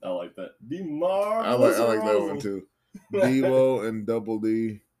 I like that. D-Marvelous. I like that one too. Devo and Double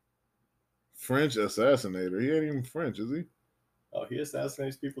D. French Assassinator. He ain't even French, is he? Oh, he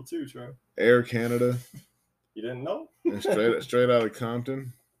assassinates people too, Troy. Air Canada. You didn't know? And straight out of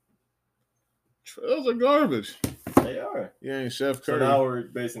Compton. Those are garbage. They are. You ain't Chef Curry. So now we're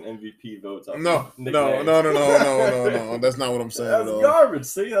basing MVP votes on No. That's not what I'm saying That's at all. garbage.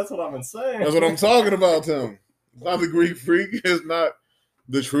 See, that's what I've been saying. That's what I'm talking about, Tim. It's not the Greek Freak. It's not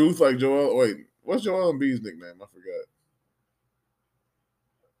the truth like Joel. Wait, what's Joel Embiid's nickname? I forgot.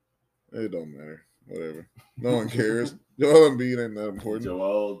 It don't matter. Whatever. No one cares. Joel Embiid ain't that important.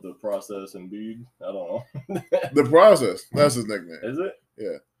 Joel, the process, Embiid. I don't know. The process. That's his nickname. Is it?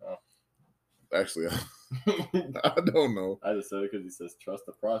 Yeah. Oh. Actually, I don't know. I just said it because he says trust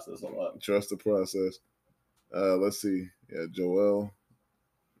the process a lot. Trust the process. Let's see. Yeah, Joel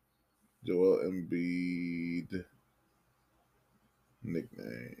Embiid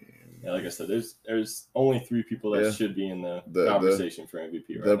nickname. Yeah, like I said, there's only 3 people that should be in the conversation for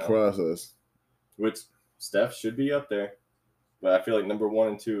MVP right now. The process. Which Steph should be up there. But I feel like number 1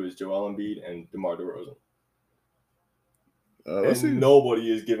 and 2 is Joel Embiid and DeMar DeRozan. And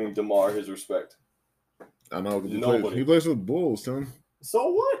nobody is giving DeMar his respect. I know. He plays with Bulls, Tim.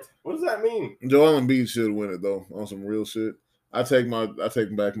 So what? What does that mean? Joel Embiid should win it though. On some real shit, I take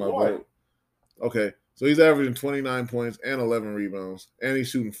back my Why? vote. Okay, so he's averaging 29 points and 11 rebounds, and he's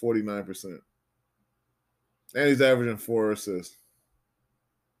shooting 49%, and he's averaging 4 assists.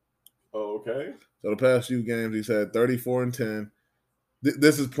 Okay. So the past few games, he's had 34 and 10.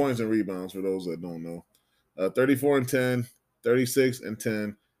 This is points and rebounds for those that don't know. 34 and 10, 36 and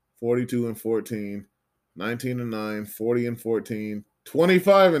 10, 42 and 14, 19 and 9, 40 and 14,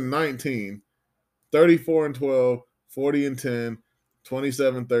 25 and 19, 34 and 12, 40 and 10,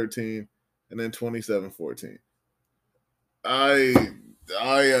 27 13, and then 27 14. Tim.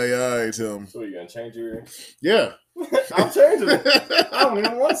 So you gonna change your? Yeah. I'm changing it. I don't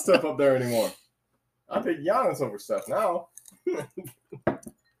even want Steph up there anymore. I pick Giannis over Steph now.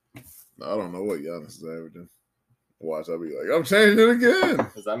 I don't know what Giannis is averaging. Watch, I'll be like, I'm changing it again.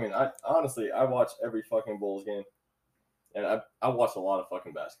 Because I honestly watch every fucking Bulls game, and I watch a lot of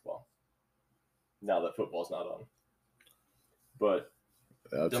fucking basketball. Now that football's not on, but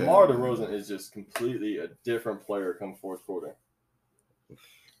DeMar DeRozan is just completely a different player come fourth quarter.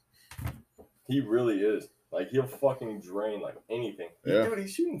 He really is. Like, he'll fucking drain like anything. Yeah. Dude,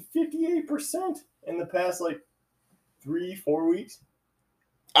 he's shooting 58% in the past like 3-4 weeks.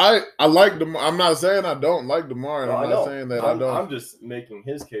 I like DeMar. I'm not saying I don't like DeMar, and I'm not saying that I don't. I'm just making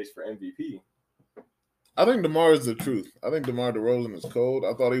his case for MVP. I think DeMar is the truth. I think DeMar DeRozan is cold.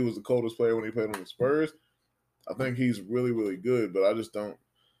 I thought he was the coldest player when he played on the Spurs. I think he's really, really good, but I don't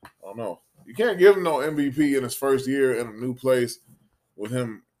know. You can't give him no MVP in his first year in a new place with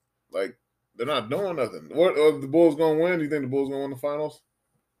him. Like, they're not doing nothing. What are the Bulls going to win? Do you think the Bulls going to win the finals?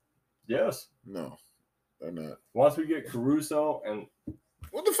 Yes. No, they're not. Once we get Caruso, and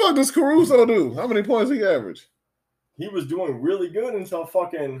what the fuck does Caruso do? How many points he average? He was doing really good until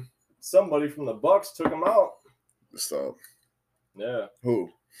fucking somebody from the Bucks took him out. Stop. Yeah. Who?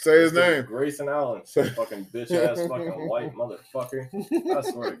 Say his name. Grayson Allen. Fucking bitch ass fucking white motherfucker. I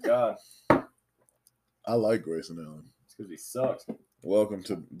swear to God. I like Grayson Allen. It's because he sucks. Welcome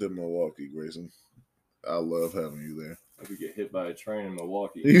to Milwaukee, Grayson. I love having you there. If we get hit by a train in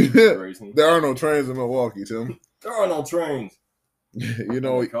Milwaukee, Grayson. There are no trains in Milwaukee, Tim. There are no trains.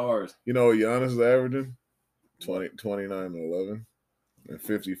 Cars. You know what Giannis is averaging? 29 and 11 and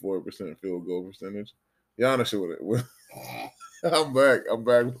 54% field goal percentage. Giannis should win. I'm back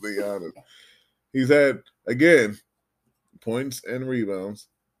with the Giannis. He's had, again, points and rebounds.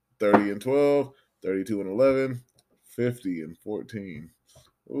 30 and 12, 32 and 11, 50 and 14.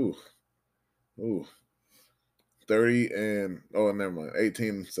 Ooh. 30 and, never mind. 18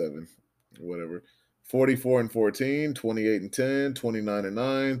 and 7. Whatever. 44 and 14, 28 and 10, 29 and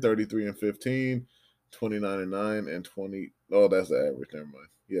 9, 33 and 15, 29 and 9, and 20. Oh, that's the average. Never mind.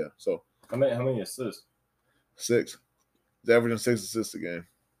 Yeah. So how many assists? 6. He's averaging 6 assists a game.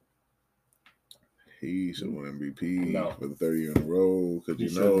 He should win MVP for the 3rd year in a row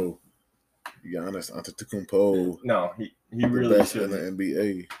because Giannis Antetokounmpo. No, he really best should in the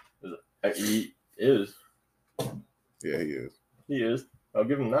NBA. He is. Yeah, he is. He is. I'll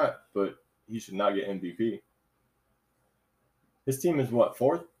give him that, but he should not get MVP. His team is what,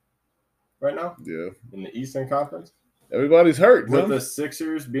 4th right now? Yeah. In the Eastern Conference? Everybody's hurt. With the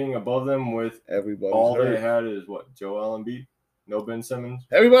Sixers being above them with everybody's all hurt. They had is what? Joel Embiid? No Ben Simmons?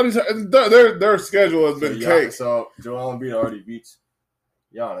 Everybody's hurt. Their schedule has been caked. So Joel Embiid already beats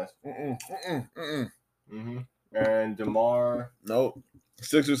Giannis. Mm-hmm. And DeMar. Nope.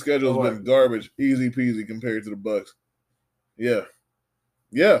 Sixers schedule has been garbage. Easy peasy compared to the Bucks. Yeah.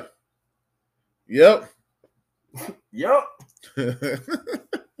 Yep. I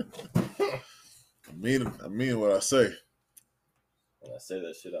mean what I say. When I say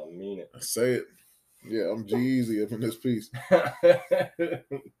that shit, I mean it. I say it. Yeah, I'm G-Eazy up in this piece. I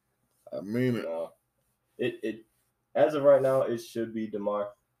mean it. No. It as of right now, it should be DeMar.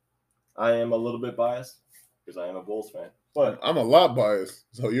 I am a little bit biased because I am a Bulls fan. But I'm a lot biased,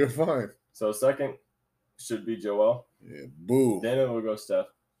 so you're fine. So second should be Joel. Yeah, boo. Then it will go Steph.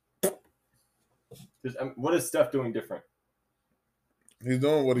 What is Steph doing different? He's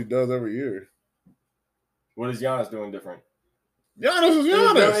doing what he does every year. What is Giannis doing different? Giannis is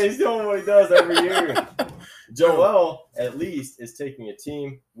Giannis. He's doing what he does every year. Joel, at least, is taking a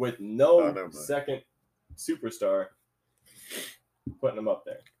team with no second superstar, putting them up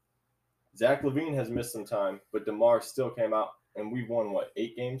there. Zach LaVine has missed some time, but DeMar still came out, and we've won,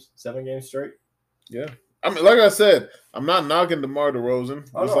 7 games straight? Yeah. I mean, like I said, I'm not knocking DeMar DeRozan.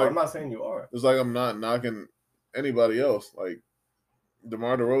 I'm not saying you are. It's like I'm not knocking anybody else. Like,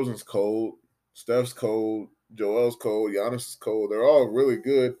 DeMar DeRozan's cold. Steph's cold. Joel's cold. Giannis is cold. They're all really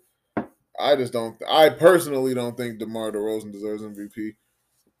good. I just don't. I personally don't think DeMar DeRozan deserves MVP.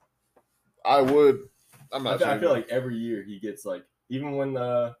 I would. I'm not. I feel like every year he gets like, even when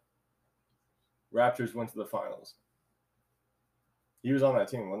the Raptors went to the finals, he was on that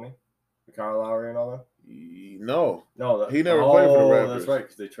team, wasn't he? With Kyle Lowry and all that. No, No, he never played for the Raptors. That's right,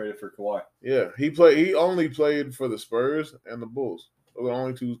 because they traded for Kawhi. Yeah, he only played for the Spurs and the Bulls. Those are the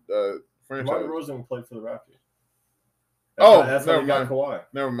only two franchises. DeMar DeRozan played for the Raptors. That's how never he got mind. Kawhi.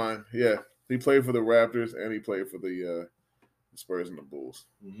 Never mind. Yeah, he played for the Raptors and he played for the Spurs and the Bulls.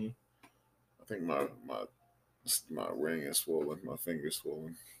 Mm-hmm. I think my ring is swollen. My finger's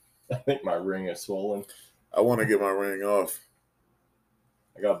swollen. I think my ring is swollen. I want to get my ring off.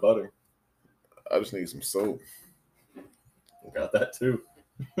 I got butter. I just need some soap. I got that too.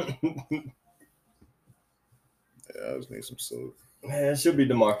 Yeah, I just need some soap. Man, it should be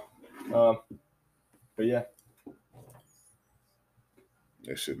DeMar. But yeah.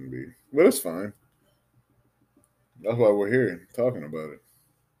 It shouldn't be. But it's fine. That's why we're here talking about it.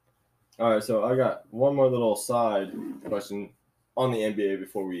 All right, so I got one more little side question on the NBA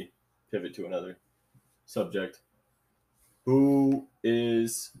before we pivot to another subject. Who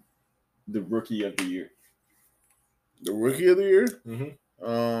is the rookie of the year? The rookie of the year?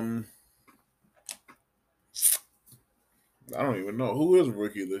 Mm-hmm. I don't even know. Who is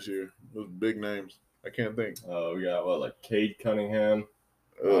rookie this year? Those big names. I can't think. We got like Cade Cunningham,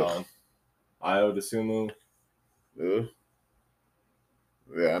 Io DeSumo.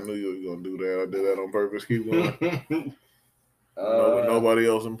 Yeah, I knew you were gonna do that. I did that on purpose. Keep going. Nobody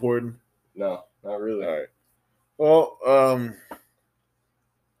else important? No, not really. All right. Well,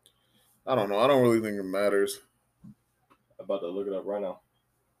 I don't know. I don't really think it matters. I'm about to look it up right now.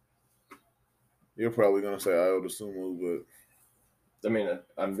 You're probably gonna say Io DeSumo, but I mean,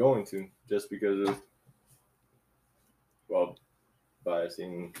 I'm going to just because of, well,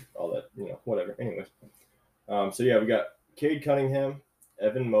 biasing, all that, whatever. Anyways, so yeah, we got Cade Cunningham,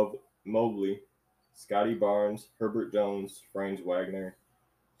 Evan Mobley, Scotty Barnes, Herbert Jones, Franz Wagner,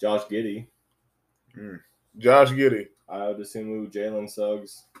 Josh Giddey, Josh Giddey, Io DeSumo, Jalen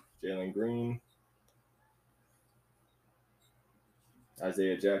Suggs, Jalen Green,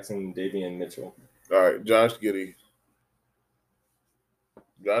 Isaiah Jackson, Davian Mitchell. All right, Josh Giddey.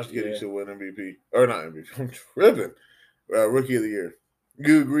 Josh Giddey should win MVP. Or not MVP. I'm tripping. Rookie of the year.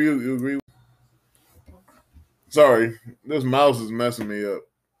 You agree? You agree? Sorry, this mouse is messing me up.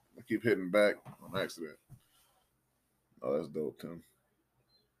 I keep hitting back on accident. Oh, that's dope, Tim.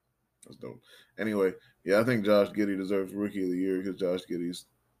 That's dope. Anyway, yeah, I think Josh Giddey deserves Rookie of the Year because Josh Giddey's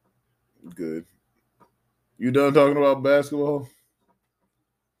good. You done talking about basketball?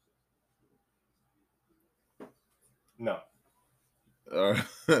 No. All right.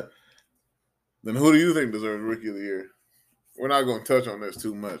 Then who do you think deserves Rookie of the Year? We're not going to touch on this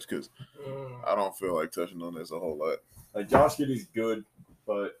too much because I don't feel like touching on this a whole lot. Like, Josh Giddey's good,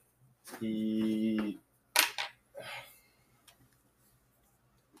 but he...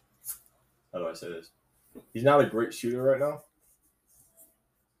 How do I say this? He's not a great shooter right now.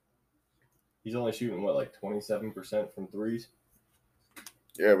 He's only shooting, like 27% from threes?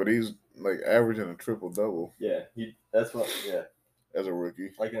 Yeah, but he's, averaging a triple-double. Yeah, that's what, yeah. As a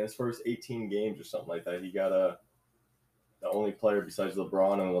rookie. Like, in his first 18 games or something like that, he got the only player besides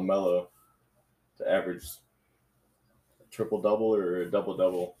LeBron and LaMelo to average a triple-double or a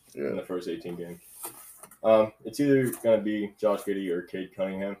double-double in the first 18 games. It's either going to be Josh Giddey or Cade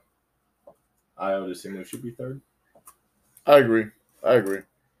Cunningham. Io DeSumo should be third. I agree. I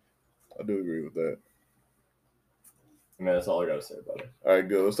do agree with that. I mean, that's all I got to say about it. All right,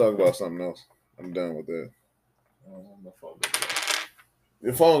 good. Let's talk about something else. I'm done with that. My phone.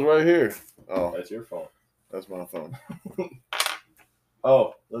 Your phone's right here. Oh, that's your phone. That's my phone.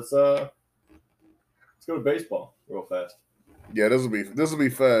 Oh, let's go to baseball real fast. Yeah, this will be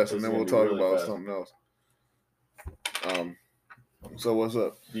fast, and then we'll talk really about fast. something else. So what's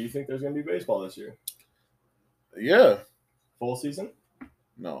up? Do you think there's going to be baseball this year? Yeah. Full season?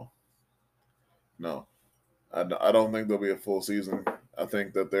 No. I don't think there'll be a full season. I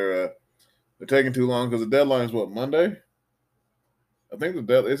think that they're taking too long because the deadline is what, Monday? I think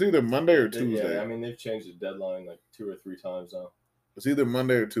it's either Monday or Tuesday. Yeah, I mean they've changed the deadline like 2 or 3 times now. It's either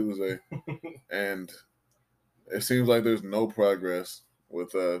Monday or Tuesday, and it seems like there's no progress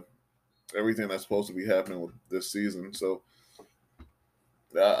with everything that's supposed to be happening with this season. So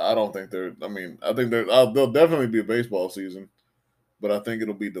I don't think they're. I mean, I think there'll definitely be a baseball season, but I think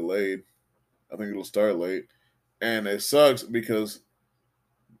it'll be delayed. I think it'll start late, and it sucks because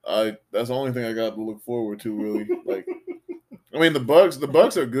that's the only thing I got to look forward to. Really, like, I mean, the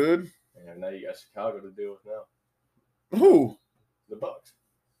Bucks are good. And now you got Chicago to deal with now. Who? The Bucks.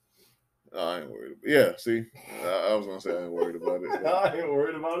 I ain't worried. Yeah, see, I was gonna say I ain't worried about it. I ain't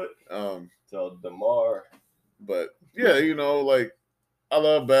worried about it. Tell DeMar. But yeah, like I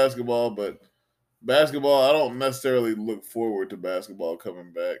love basketball, but basketball I don't necessarily look forward to basketball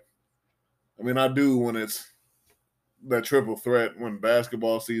coming back. I mean, I do when it's that triple threat when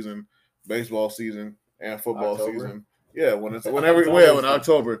basketball season, baseball season, and football season. Yeah, when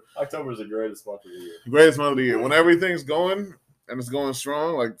October. October is the greatest month of the year. Greatest month of the year. When everything's going and it's going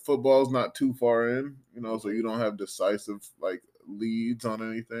strong, like football's not too far in, so you don't have decisive like leads on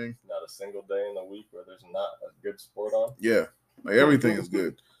anything. Not a single day in the week where there's not a good sport on. Yeah, like everything is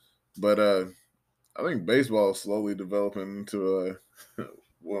good. But I think baseball is slowly developing into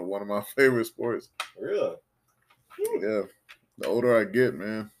one of my favorite sports. Really? Yeah. The older I get,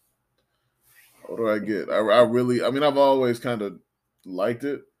 man. The older I get. I've always kind of liked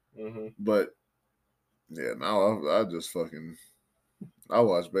it. Mm-hmm. But yeah, now I just I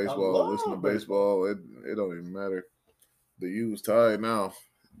watch baseball, listen to baseball. It don't even matter. The U's tied now.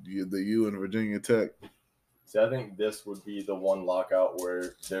 The U and Virginia Tech. See, I think this would be the one lockout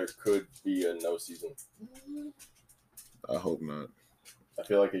where there could be a no season. I hope not. I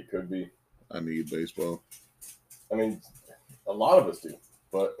feel like it could be. I need baseball. I mean, a lot of us do,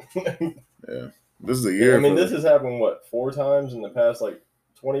 but yeah, this is a year. I mean, this has happened 4 times in the past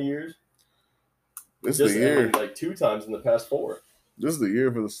 20 years. This is the year. 2 times in the past 4. This is the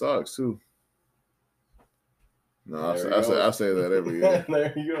year for the Sox too. No, I say that every year.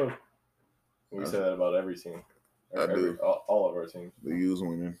 There you go. We say that about every team. I do. All of our teams. The U's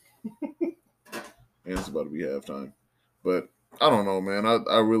winning. And it's about to be halftime. But I don't know, man.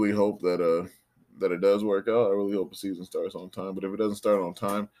 I really hope that it does work out. I really hope the season starts on time. But if it doesn't start on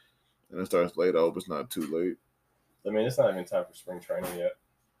time and it starts late, I hope it's not too late. I mean, it's not even time for spring training yet.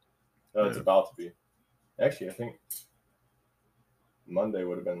 No, it's about to be. Actually, I think Monday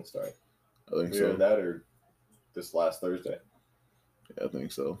would have been the start. I think so. Either that or this last Thursday. Yeah, I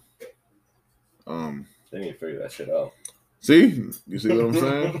think so. They need to figure that shit out. See? You see what I'm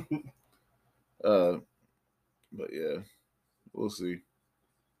saying? But yeah, we'll see.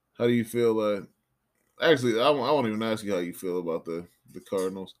 How do you feel? Actually, I won't even ask you how you feel about the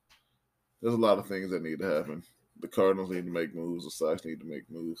Cardinals. There's a lot of things that need to happen. The Cardinals need to make moves. The Sox need to make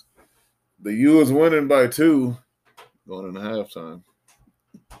moves. The U is winning by 2 going into halftime.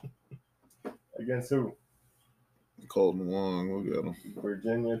 Against who? Colton Wong. Look at him.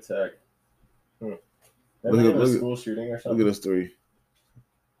 Virginia Tech. Look at a school shooting or something. Look at this 3.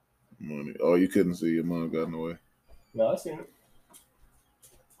 Money. Oh, you couldn't see. Your mom got in the way. No, I seen it.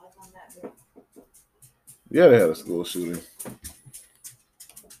 Yeah, they had a school shooting.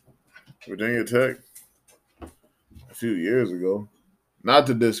 Virginia Tech. A few years ago. Not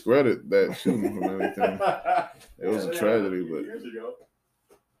to discredit that shooting from anything. It was a tragedy, but. Years ago.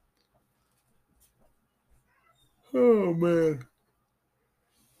 Oh, man.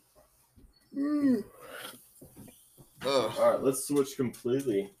 All right, let's switch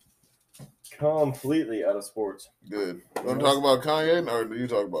completely out of sports. Good. You want to talk about Kanye, or do you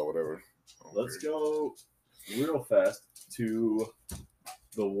talk about whatever? Let's go real fast to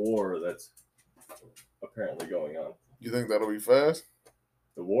the war that's apparently going on. You think that'll be fast?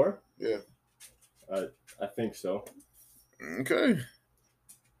 The war? Yeah. I think so. Okay.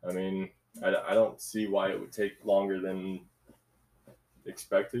 I mean, I don't see why it would take longer than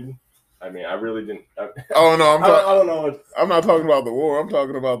expected. I mean, I really didn't. I don't know. I'm not talking about the war. I'm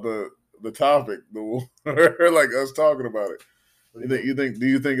talking about the topic, the war, like us talking about it. Do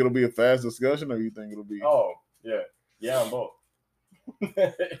you think it'll be a fast discussion, or you think it'll be? Oh yeah, on both.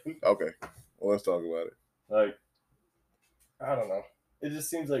 Okay, well, let's talk about it. I don't know. It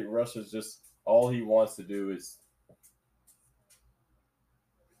just seems like Russia's just all he wants to do is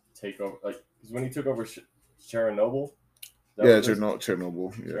take over. Because when he took over Chernobyl.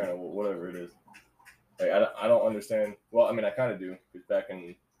 Chernobyl. Yeah. Chernobyl, whatever it is. I don't understand. Well, I mean, I kind of do, because back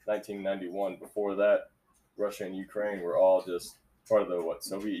in 1991, before that, Russia and Ukraine were all just part of the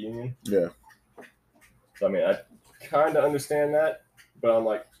Soviet Union. Yeah. So I mean, I kind of understand that, but I'm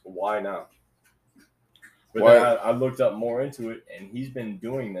like, why now? But then I looked up more into it, and he's been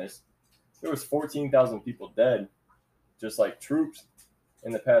doing this. There was 14,000 people dead, just like troops,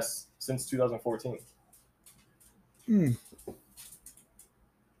 in the past since 2014. At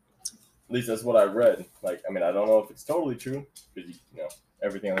least that's what I read. I mean, I don't know if it's totally true, because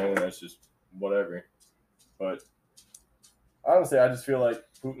everything on the internet is just whatever. But honestly, I just feel like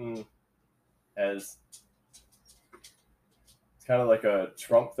Putin has, it's kind of like a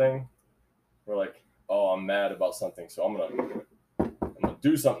Trump thing, where oh, I'm mad about something, so I'm gonna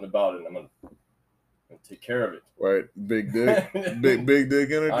do something about it. And I'm gonna take care of it. Right, big dick, big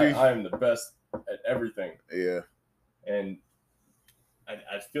dick energy. I am the best at everything. Yeah, and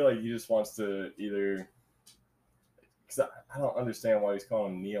I feel like he just wants to either. Because I don't understand why he's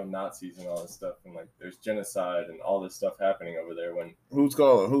calling neo-Nazis and all this stuff, and like there's genocide and all this stuff happening over there. When who's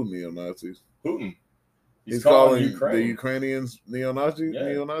calling who neo-Nazis? Putin. He's calling Ukraine. the Ukrainians neo-Nazis. Yeah.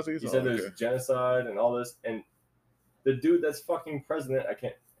 Neo-Nazis. He said there's genocide and all this, and the dude that's fucking president, I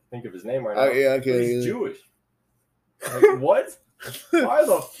can't think of his name right now. Yeah, I can't. But he's Jewish. Like, what? Why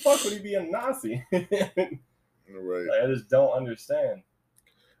the fuck would he be a Nazi? Right. Like, I just don't understand.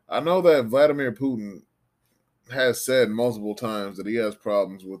 I know that Vladimir Putin has said multiple times that he has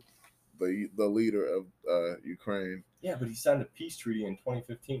problems with the leader of Ukraine. Yeah, but he signed a peace treaty in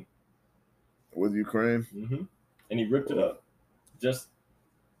 2015 with Ukraine, and he ripped it up. Just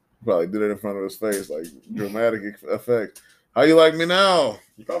probably did it in front of his face, like dramatic effect. How you like me now?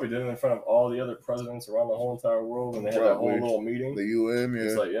 He probably did it in front of all the other presidents around the whole entire world, and they had that whole little meeting. The UN, yeah.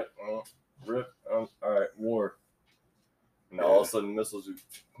 It's like, yep, rip, all right, war. And all of a sudden, missiles.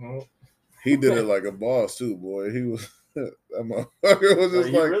 He did it like a boss too, boy. He was that motherfucker was just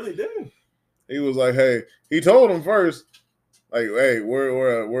he really did. He was like, hey, he told him first, like, hey,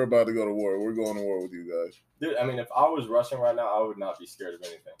 we're about to go to war. We're going to war with you guys. Dude, I mean, if I was Russian right now, I would not be scared of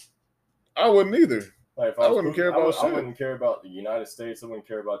anything. I wouldn't either. Like, if I wouldn't care about shit. I wouldn't care about the United States. I wouldn't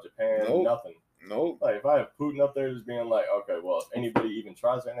care about Japan. Nope. Nothing. Nope. Like, if I have Putin up there just being like, okay, well, if anybody even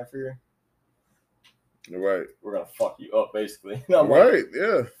tries to interfere, you're right. We're gonna fuck you up, basically. And I'm right? Like,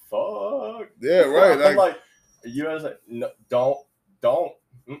 yeah. Fuck. Yeah. Right. I'm like, U.S. Like, no, don't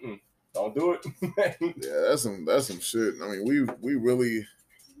do it. Yeah, that's some shit. I mean, we really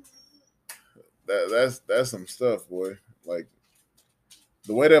that's some stuff, boy. Like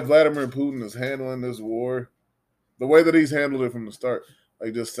the way that Vladimir Putin is handling this war, the way that he's handled it from the start,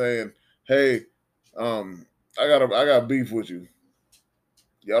 like just saying, hey, I got beef with you.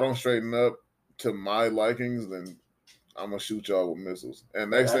 Y'all don't straighten up to my likings, then I'm gonna shoot y'all with missiles.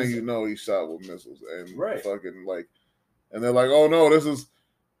 And next thing you know, he's shot with missiles. And fucking like, and they're like, oh no,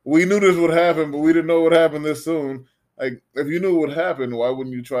 we knew this would happen, but we didn't know it would happen this soon. Like, if you knew it would happen, why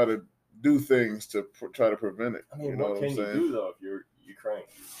wouldn't you try to do things to try to prevent it? I mean, what can you do though if you're Ukraine?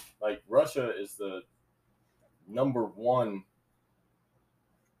 Like, Russia is the number one,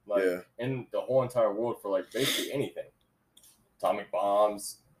 in the whole entire world for like basically anything, atomic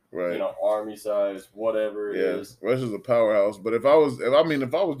bombs. Right. Army size, whatever it is. Russia's a powerhouse. But if I was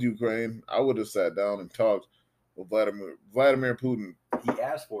Ukraine, I would have sat down and talked with Vladimir Putin. He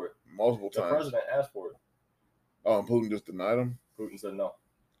asked for it multiple times. The president asked for it. Oh, and Putin just denied him? Putin said no.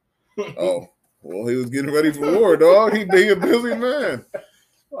 Oh, well, he was getting ready for war, dog. He a busy man.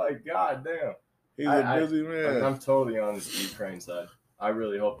 Like, goddamn. He's a busy man. I'm totally on the Ukraine side. I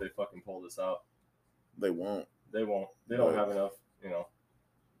really hope they fucking pull this out. They won't. They won't. They don't have enough,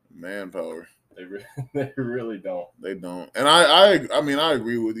 manpower. They really don't. They don't. And I mean, I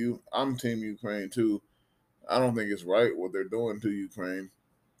agree with you. I'm Team Ukraine too. I don't think it's right what they're doing to Ukraine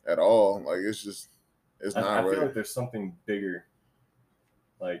at all. Like, it's not right. I feel like there's something bigger,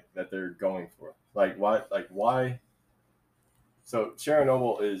 like, that they're going for. Like, why? So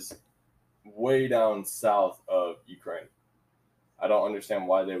Chernobyl is way down south of Ukraine. I don't understand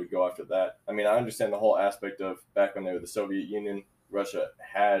why they would go after that. I mean, I understand the whole aspect of back when they were the Soviet Union, Russia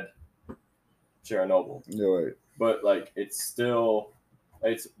had Chernobyl. You're right. But, like, it's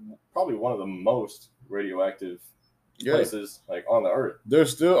probably one of the most radioactive places, like, on the earth.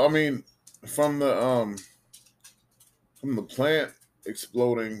 There's still, I mean, from the plant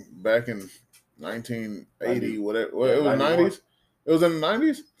exploding back in 1980, whatever, it was 90s? It was in the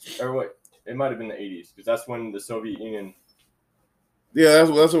 90s? Or wait, it might have been the 80s, because that's when the Soviet Union... Yeah,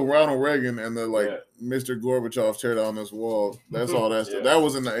 that's what Ronald Reagan and Mr. Gorbachev tear down this wall. That's all that stuff. That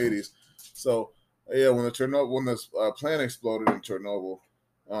was in the 80s. So when the plant exploded in Chernobyl,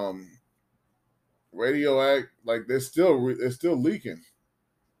 it's still leaking.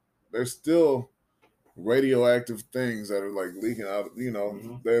 There's still radioactive things that are like leaking out.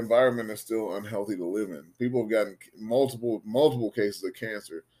 The environment is still unhealthy to live in. People have gotten multiple cases of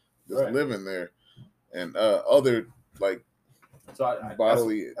cancer just living there, and other like. So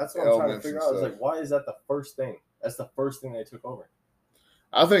bodily that's what I'm trying to figure out. Is like, why is that the first thing? That's the first thing they took over.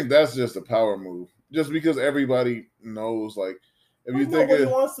 I think that's just a power move. Just because everybody knows, like, if you think nobody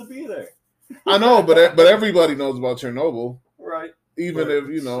wants to be there. I know, but everybody knows about Chernobyl, right? Even if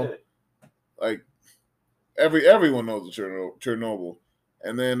like everyone knows of Chernobyl,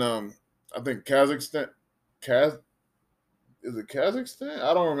 and then I think Kazakhstan. Is it Kazakhstan?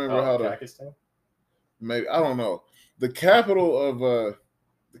 I don't remember Pakistan? Maybe I don't know. The capital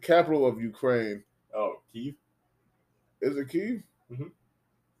of Ukraine. Oh, Kyiv. Is it Kyiv? Mhm.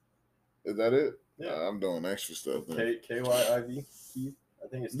 Is that it? Yeah. I'm doing extra stuff. Then. Kyiv. Kyiv. I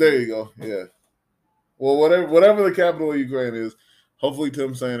think it's. There Kyiv. you go. Yeah. Well, whatever the capital of Ukraine is, hopefully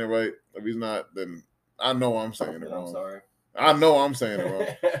Tim's saying it right. If he's not, then I know I'm saying it wrong. I'm sorry. I know I'm saying it wrong.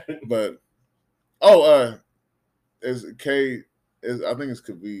 But is K is I think it's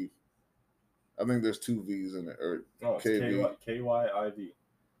Kyiv. I think there's two V's in it. Or no, it's KV. Kyiv.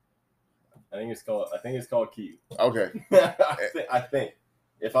 I think it's called Kyiv. Okay. I think.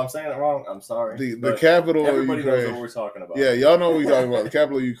 If I'm saying it wrong, I'm sorry. The capital of Ukraine. Everybody knows what we're talking about. Yeah, y'all know what we're talking about. The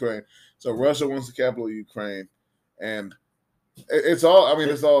capital of Ukraine. So Russia wants the capital of Ukraine, and it's all. I mean,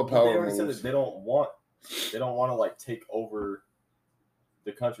 it's all power They already moves. said that they don't want to like take over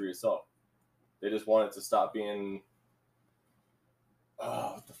the country itself. They just want it to stop being.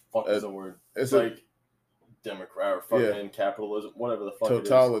 Oh, what the fuck is the word? It's like Democrat or fucking capitalism, whatever the fuck.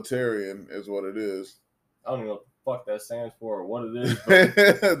 Totalitarian is what it is. I don't even know what the fuck that stands for or what it is.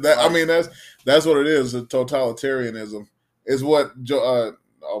 But I mean, that's what it is. The totalitarianism is what I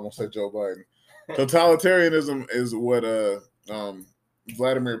almost said Joe Biden. Totalitarianism is what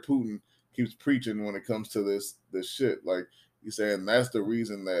Vladimir Putin keeps preaching when it comes to this shit. Like he's saying that's the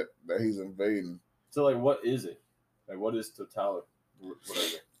reason that he's invading. So like, what is it? Like, what is whatever?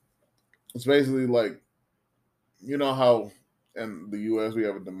 It's basically like, you know how in the U.S. we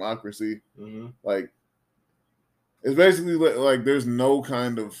have a democracy. Mm-hmm. Like it's basically like there's no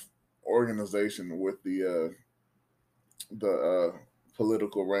kind of organization with the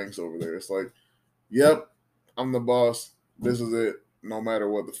political ranks over there. It's like, yep, I'm the boss. This is it. No matter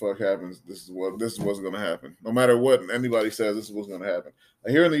what the fuck happens, this is what's going to happen. No matter what anybody says, this is what's going to happen.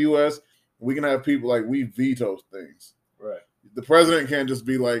 Here in the U.S., we can have people like we veto things. Right. The president can't just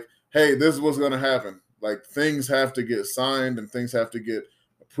be like, "Hey, this is what's going to happen." Like things have to get signed and things have to get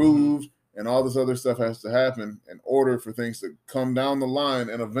approved, and all this other stuff has to happen in order for things to come down the line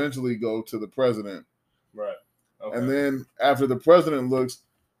and eventually go to the president. Right. Okay. And then after the president looks,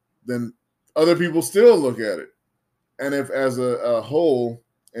 then other people still look at it. And if as a whole,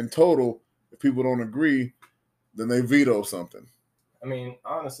 in total, if people don't agree, then they veto something. I mean,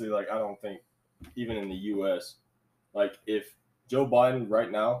 honestly, like, I don't think, even in the U.S., like, if Joe Biden right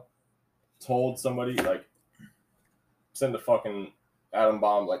now told somebody, like, send a fucking atom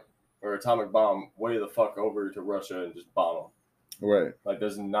bomb, like, or atomic bomb way the fuck over to Russia and just bomb them. Right. Like,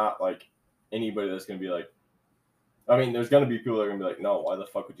 there's not, like, anybody that's going to be like, I mean, there's going to be people that are going to be like, no, why the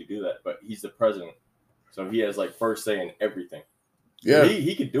fuck would you do that? But he's the president. So he has, like, first say in everything. Yeah.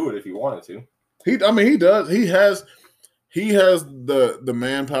 He could do it if he wanted to. He does. He has the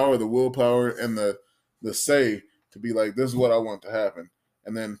manpower, the willpower, and the say to be like, this is what I want to happen.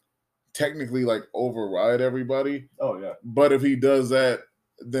 And then technically, like, override everybody. Oh, yeah. But if he does that,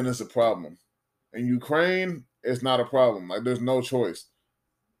 then it's a problem. In Ukraine, it's not a problem. Like, there's no choice.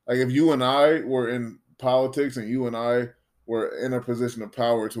 Like, if you and I were in politics and you and I were in a position of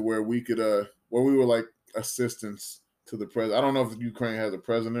power to where we could, where we were like assistants to the president. I don't know if Ukraine has a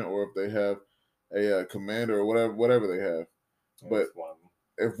president or if they have a commander or whatever they have. But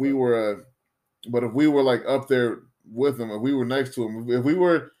if we were, like up there with them, if we were next to him, if we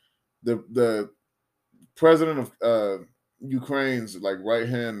were the president of Ukraine's like right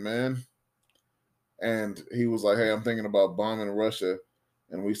hand man, and he was like, "Hey, I'm thinking about bombing Russia,"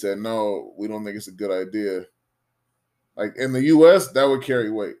 and we said, "No, we don't think it's a good idea." Like in the U.S., that would carry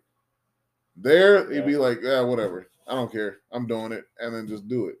weight. There, he'd be like, "Yeah, whatever. I don't care. I'm doing it," and then just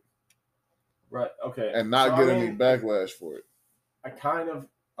do it. Right. Okay. And not get any backlash for it. I kind of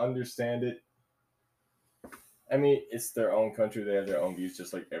understand it. I mean, it's their own country. They have their own views,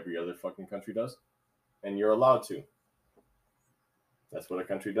 just like every other fucking country does, and you're allowed to. That's what a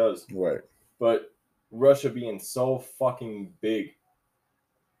country does. Right. But Russia being so fucking big,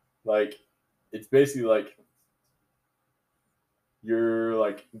 like, it's basically like your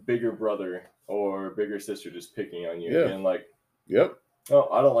like bigger brother or bigger sister just picking on you and like, yep. Oh,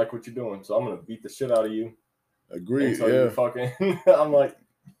 I don't like what you're doing, so I'm gonna beat the shit out of you. Agreed. Yeah. You fucking, I'm like,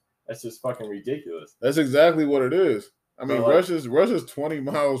 that's just fucking ridiculous. That's exactly what it is. I mean, like, Russia's 20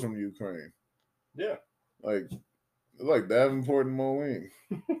 miles from Ukraine. Yeah. Like, it's like Davenport and Moline.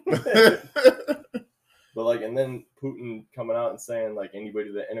 But like, and then Putin coming out and saying like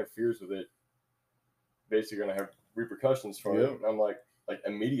anybody that interferes with it, basically gonna have repercussions for it. And I'm like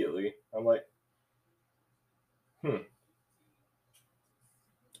immediately, I'm like,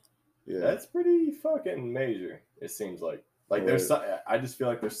 Yeah, that's pretty fucking major. It seems like there's I just feel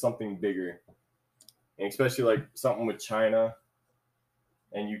like there's something bigger, and especially like something with China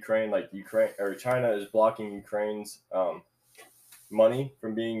and Ukraine. Like China is blocking Ukraine's money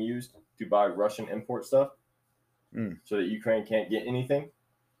from being used to buy Russian import stuff, so that Ukraine can't get anything.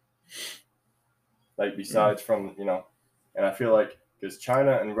 Like besides from and I feel like because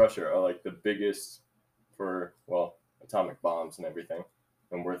China and Russia are like the biggest for atomic bombs and everything,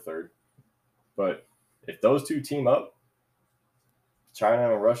 and we're third. But if those two team up,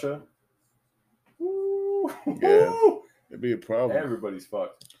 China and Russia, yeah, it'd be a problem. Everybody's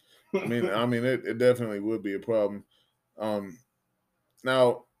fucked. I mean, it definitely would be a problem.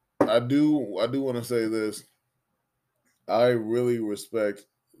 Now, I do want to say this. I really respect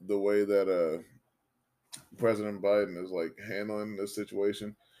the way that President Biden is like handling this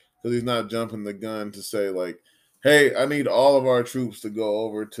situation, because he's not jumping the gun to say like, "Hey, I need all of our troops to go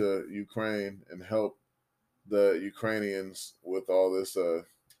over to Ukraine and help the Ukrainians with all this stuff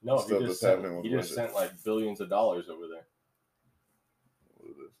that's happening with Russia." He just sent like billions of dollars over there.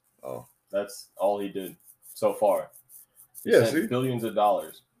 What is this? Oh, that's all he did so far. He Yeah, sent billions of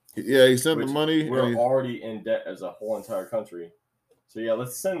dollars. Yeah, he sent the money. We're already in debt as a whole entire country. So yeah,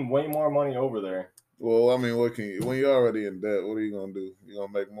 let's send way more money over there. Well, I mean, when you're already in debt, what are you gonna do? You're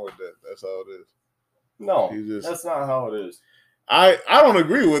gonna make more debt. That's how it is. No, that's not how it is. I don't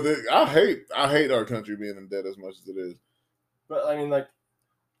agree with it. I hate our country being in debt as much as it is. But I mean, like,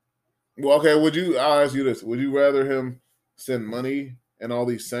 well, okay. I'll ask you this: would you rather him send money and all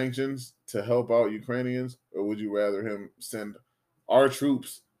these sanctions to help out Ukrainians, or would you rather him send our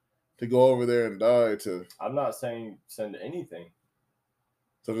troops to go over there and die? I'm not saying send anything.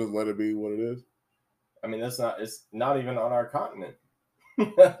 So just let it be what it is. I mean, it's not even on our continent.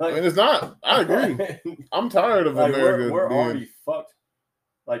 Like, I mean, it's not. I agree. I'm tired of America. We're already fucked,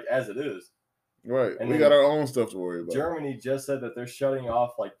 like, as it is. Right. And we got our own stuff to worry about. Germany just said that they're shutting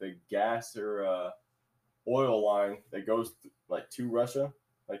off like the gas or oil line that goes to Russia,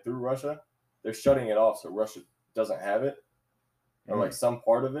 like through Russia. They're shutting it off so Russia doesn't have it, or like some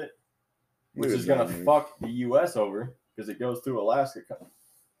part of it, which is gonna fuck the U.S. over because it goes through Alaska.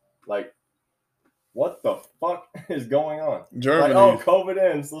 Like, what the fuck is going on? Germany. Like, COVID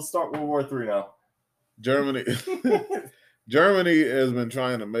ends. Let's start World War III now. Germany. Germany has been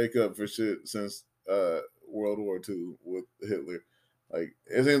trying to make up for shit since World War II with Hitler. Like,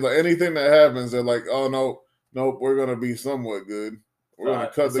 it seems like anything that happens, they're like, "Oh nope, we're gonna be somewhat good. We're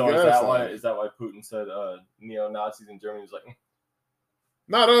gonna cut the gas line." Is that why Putin said neo-Nazis in Germany is like,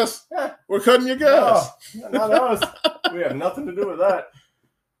 not us. We're cutting your gas. No, not us. We have nothing to do with that.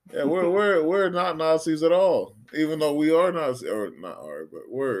 Yeah, we're not Nazis at all. Even though we are Nazis, or not are, but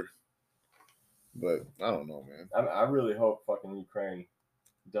we're. But I don't know, man. I really hope fucking Ukraine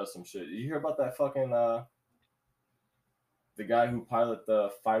does some shit. Did you hear about that fucking the guy who piloted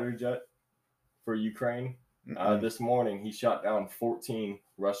the fighter jet for Ukraine? This morning he shot down 14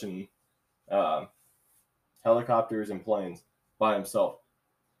 Russian helicopters and planes by himself.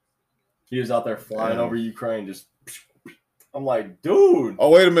 He was out there flying over Ukraine, just. I'm like, dude. Oh,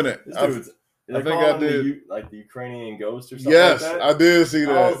 wait a minute. This dude's. I think I did. The Ukrainian Ghost or something. Yes, like that. I did see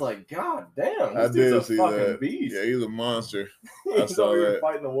that. I was like, God damn, this dude's a fucking beast. Yeah, he's a monster. I saw that.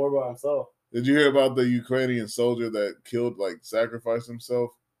 Fighting the war by himself. Did you hear about the Ukrainian soldier that sacrificed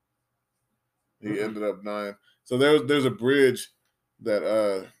himself? He ended up dying. So there's a bridge that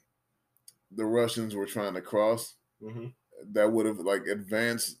the Russians were trying to cross. Mm-hmm. That would have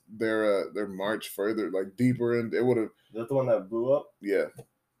advanced their march further, deeper in. It would have. Is that the one that blew up? Yeah.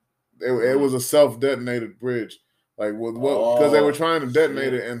 It was a self-detonated bridge, because they were trying to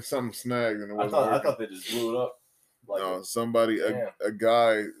detonate it and something snagged and it wasn't working. I thought they just blew it up. No, somebody, a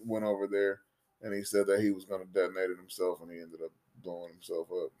guy went over there and he said that he was going to detonate it himself and he ended up blowing himself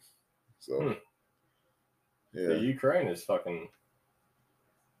up. So, yeah. The Ukraine is fucking.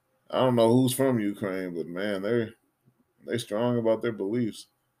 I don't know who's from Ukraine, but man, they strong about their beliefs.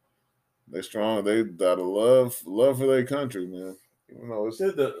 They strong. They got a love for their country, man. Even though it's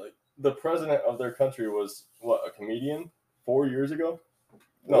the president of their country was a comedian 4 years ago?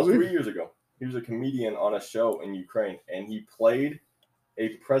 No, 3 years ago. He was a comedian on a show in Ukraine, and he played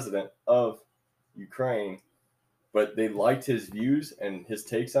a president of Ukraine, but they liked his views and his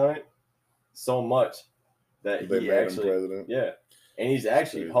takes on it so much that they he made actually, him president. Yeah, and he's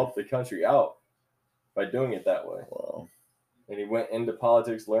actually helped the country out by doing it that way. Wow. And he went into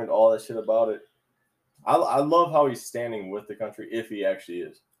politics, learned all that shit about it. I love how he's standing with the country, if he actually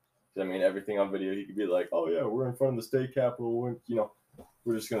is. I mean, everything on video, he could be like, "Oh yeah, we're in front of the state capitol.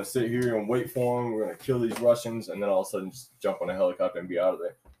 We're just gonna sit here and wait for them. We're gonna kill these Russians, and then all of a sudden just jump on a helicopter and be out of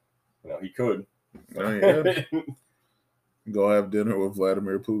there." He could. Yeah. Go have dinner with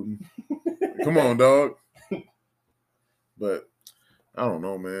Vladimir Putin. Come on, dog. But I don't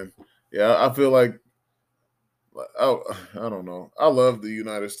know, man. Yeah, I feel like I don't know. I love the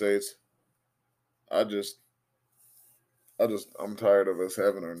United States. I'm tired of us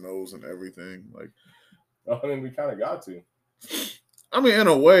having our nose in everything. Like, I mean, we kind of got to. I mean, in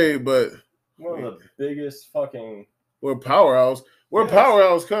a way, but One of the biggest fucking. we're a powerhouse. We're Yes. a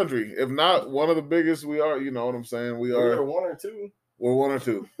powerhouse country. If not one of the biggest, we are. You know what I'm saying? We We're are. either one or two. We're one or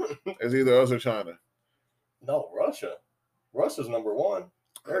two. It's either us or China. No, Russia. Russia's number one.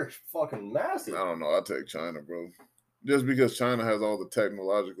 They're fucking massive. I don't know. I take China, bro. Just because China has all the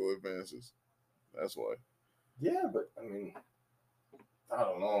technological advances. That's why. Yeah, but I mean, I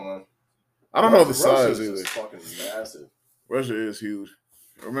don't know, man. I don't know the Russia's size either. just fucking massive. Russia is huge.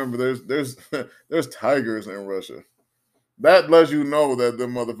 Remember, there's tigers in Russia. That lets you know that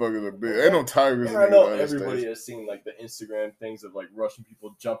them motherfuckers are big. Ain't no tigers And in I the know United everybody States. has seen like the Instagram things of like Russian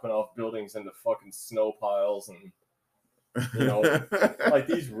people jumping off buildings into fucking snow piles, and you know, like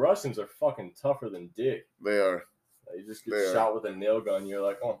these Russians are fucking tougher than dick. They are. Like, you just get shot with a nail gun, you're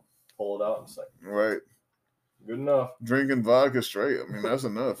like, oh, pull it out. It's like, right. Good enough. Drinking vodka straight. I mean, that's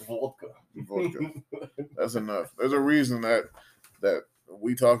enough. Vodka. That's enough. There's a reason that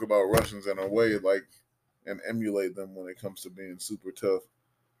we talk about Russians in a way like and emulate them when it comes to being super tough.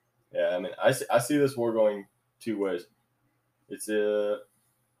 Yeah, I mean, I see this war going two ways. It's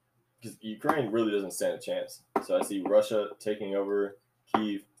because Ukraine really doesn't stand a chance. So I see Russia taking over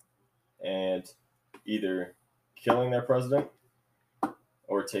Kyiv and either killing their president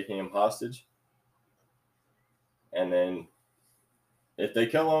or taking him hostage. And then if they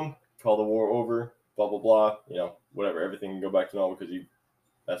kill him, call the war over, blah, blah, blah, you know, whatever. Everything can go back to normal because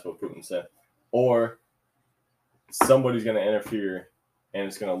that's what Putin said. Or somebody's going to interfere and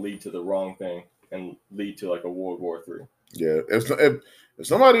it's going to lead to the wrong thing and lead to like a World War III. Yeah. If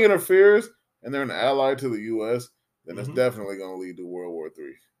somebody interferes and they're an ally to the U.S., then it's definitely going to lead to World War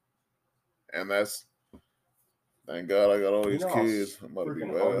III. And that's, thank God I got all these kids. I'm about to be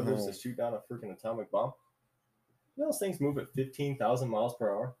right at home. To shoot down a freaking atomic bomb. You know those things move at 15,000 miles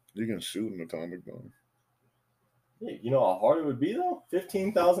per hour? You can shoot an atomic bomb. Yeah, you know how hard it would be, though?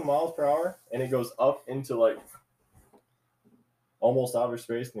 15,000 miles per hour, and it goes up into, like, almost outer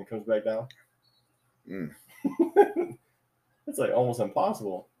space, and it comes back down. It's, like, almost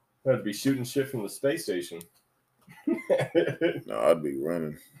impossible. I'd have to be shooting shit from the space station. No, I'd be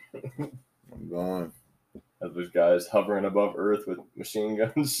running. I'm going. As those guys hovering above Earth with machine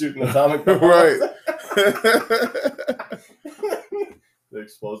guns shooting atomic bombs. Right. The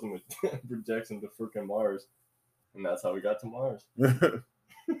explosion projects into freaking Mars. And that's how we got to Mars. For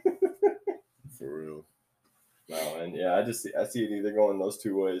real. No, and yeah, I see it either going those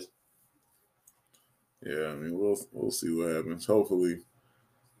two ways. Yeah, I mean, we'll see what happens. Hopefully.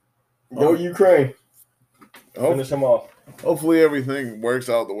 Go Ukraine. Finish them off. Hopefully everything works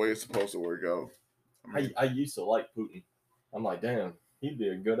out the way it's supposed to work out. I used to like Putin. I'm like, damn, he'd be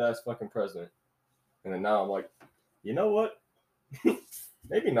a good-ass fucking president. And then now I'm like, you know what?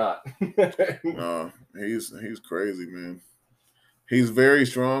 Maybe not. No, he's crazy, man. He's very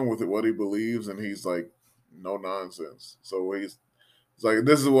strong with what he believes, and he's like, no nonsense. So he's like,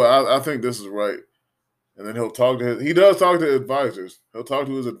 this is what I think this is right. And then he does talk to advisors. He'll talk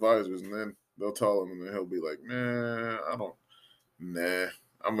to his advisors, and then they'll tell him, and then he'll be like, I'm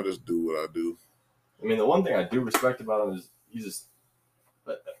going to just do what I do. I mean, the one thing I do respect about him is he's just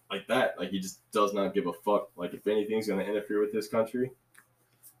like that. Like, he just does not give a fuck. Like, if anything's going to interfere with this country,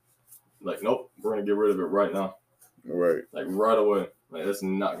 like, nope, we're going to get rid of it right now. Right. Like, right away. Like, that's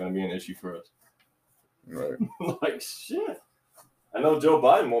not going to be an issue for us. Right. Like, shit. I know Joe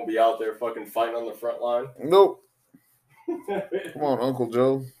Biden won't be out there fucking fighting on the front line. Nope. Come on, Uncle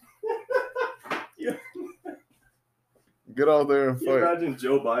Joe. Yeah. Get out there and fight. Can you imagine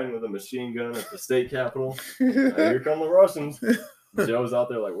Joe Biden with a machine gun at the state capitol? Here come the Russians. Joe's out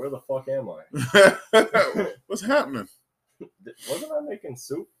there like, where the fuck am I? What's happening? Wasn't I making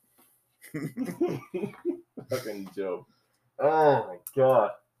soup? Fucking Joe. Oh my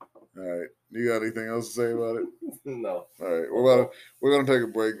god. All right. You got anything else to say about it? No. All right. We're gonna take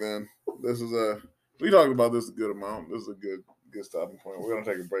a break then. This is we talked about this a good amount. This is a good stopping point. We're gonna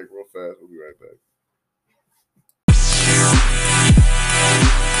take a break real fast. We'll be right back.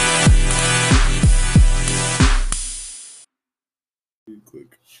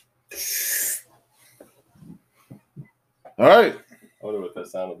 Click. All right. I wonder what that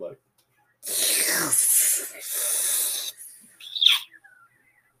sounded like.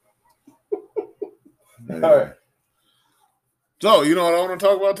 All right. So, you know what I want to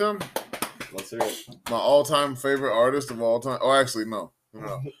talk about, Tim? Let's hear it. My all-time favorite artist of all time. Oh, actually, no.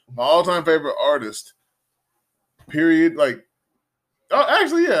 My all-time favorite artist, period, like, Oh,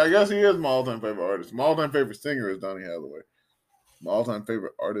 actually, yeah, I guess he is my all-time favorite artist. My all-time favorite singer is Donny Hathaway. My all-time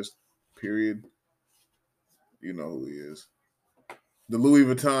favorite artist, period. You know who he is. The Louis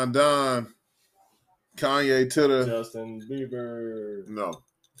Vuitton Don. Kanye to the... Justin Bieber. No.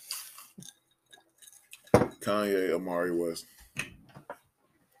 Kanye Amari West.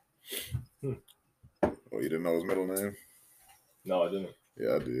 Oh, you didn't know his middle name? No, I didn't.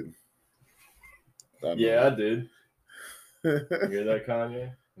 Yeah, I did. I Yeah, I did. You hear that,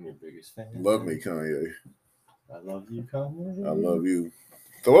 Kanye? I'm your biggest fan. Love me, Kanye. I love you, Kanye. I love you.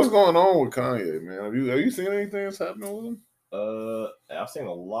 So what's going on with Kanye, man? Have you seen anything that's happening with him? I've seen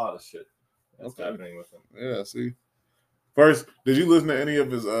a lot of shit that's happening with him. Yeah, see. First, did you listen to any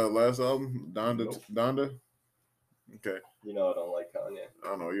of his last album, Donda? Nope. Donda? Okay. You know I don't like Kanye.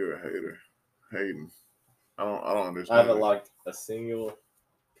 I know you're a hater. Hating. I don't understand. I haven't liked a single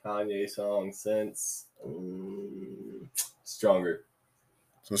Kanye song since Stronger.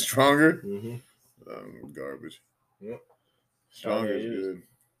 So Stronger? Mm-hmm. Garbage. Yep. Stronger is Kanye is. good.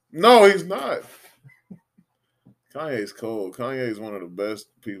 No, he's not. Kanye's cold. Kanye's one of the best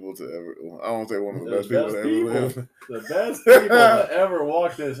people to ever. Well, I don't say one of the best people to ever live. The best people to ever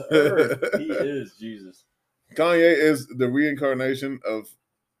walk this earth. He is Jesus. Kanye is the reincarnation of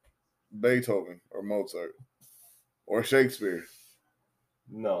Beethoven or Mozart or Shakespeare.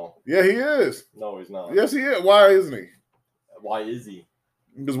 No. Yeah, he is. No, he's not. Yes, he is. Why isn't he? Why is he?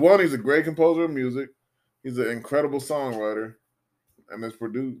 Because one, he's a great composer of music. He's an incredible songwriter, and it's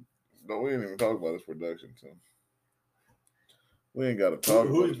produced. No, we ain't even talk about his production. So we ain't got to talk.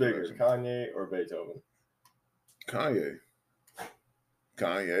 Who's about bigger, production. Kanye or Beethoven? Kanye.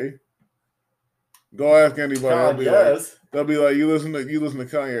 Kanye. Go ask anybody. They'll be like, you listen to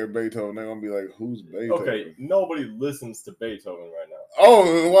Kanye or Beethoven. They're gonna be like, who's Beethoven? Okay, nobody listens to Beethoven right now.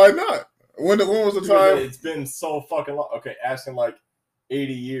 Oh, why not? When was the time? It's been so fucking long. Okay, asking like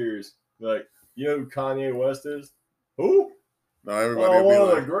 80 years. Like, you know who Kanye West is? Who? No, everybody. One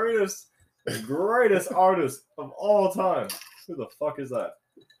of the greatest artists of all time. Who the fuck is that?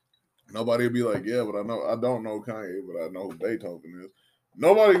 Nobody will be like, yeah, but I don't know Kanye, but I know who Beethoven is.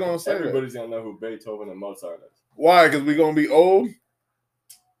 Nobody gonna say Everybody's gonna know who Beethoven and Mozart is. Why? Because we gonna be old?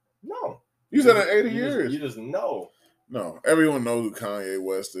 No. You said in 80 years. You just know. No, everyone knows who Kanye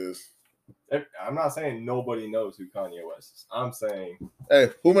West is. I'm not saying nobody knows who Kanye West is. I'm saying, hey,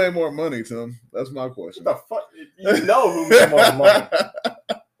 who made more money, Tim? That's my question. What the fuck? You know who made more money.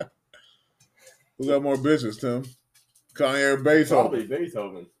 Who got more bitches, Tim? Kanye or Beethoven? Probably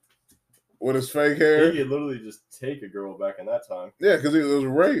Beethoven. With his fake hair? He could literally just take a girl back in that time. Yeah, because it was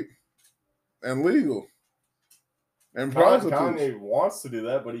rape and legal. And prostitutes. Kanye wants to do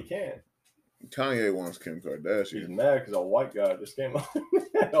that, but he can't. Kanye wants Kim Kardashian. He's mad because a white guy just came on.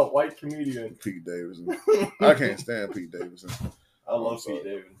 A white comedian. Pete Davidson. I can't stand Pete Davidson. I love Pete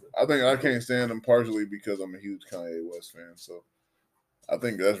Davidson. I think I can't stand him partially because I'm a huge Kanye West fan. So I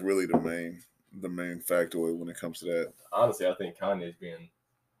think that's really the main factor when it comes to that. Honestly, I think Kanye's being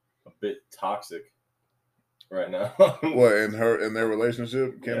a bit toxic right now. What, in their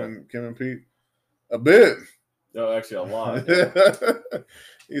relationship, Kim and Pete? A bit. No, actually a lot. Yeah.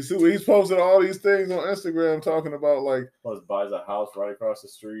 He's posted all these things on Instagram talking about like Plus buys a house right across the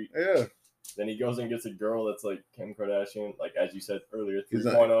street. Yeah. Then he goes and gets a girl that's like Kim Kardashian, like as you said earlier,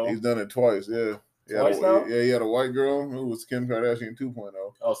 3.0. He's done it twice, yeah. Twice now? Yeah, he had a white girl who was Kim Kardashian 2.0.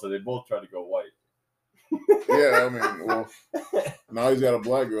 Oh, so they both tried to go white. Yeah, I mean, well, now he's got a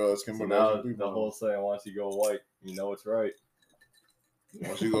black girl that's Kim So Kardashian now 2.0. the whole saying, once you go white, you know it's right.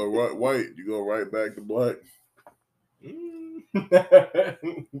 Once you go white, you go right back to black.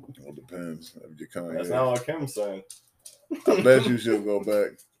 Well, depends. That's not what Kim's saying. I bet you she'll go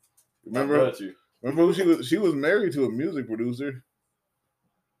back. Remember? I bet you. Remember who she was? She was married to a music producer,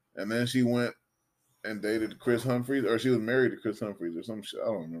 and then she went and dated Chris Humphries, or she was married to Chris Humphries, or some shit. I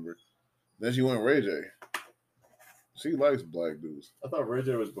don't remember. Then she went Ray J. She likes black dudes. I thought Ray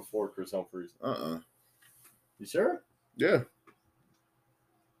J was before Chris Humphries. You sure? Yeah.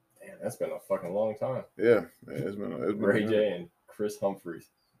 Damn, that's been a fucking long time. Yeah, it's been Ray J and Chris Humphries.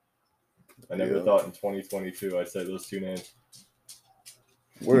 I never thought in 2022 I'd say those two names.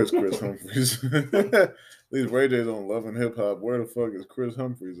 Where's Chris Humphries? These Ray J's on Love and Hip Hop. Where the fuck is Chris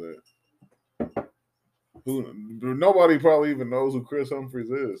Humphries at? Nobody probably even knows who Chris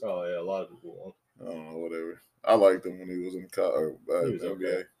Humphries is. Oh yeah, a lot of people won't. I don't know, whatever. I liked him when he was in NBA,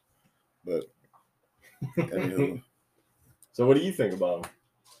 okay. But anywho. So what do you think about him?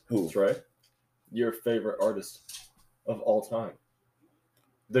 Who? Trey? Your favorite artist of all time.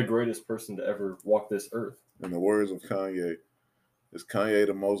 The greatest person to ever walk this earth. In the words of Kanye, is Kanye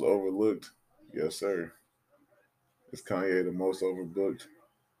the most overlooked? Yes, sir. Is Kanye the most overbooked?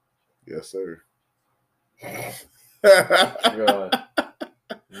 Yes, sir. God.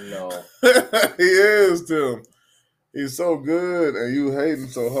 No. He is, Tim. He's so good, and you hating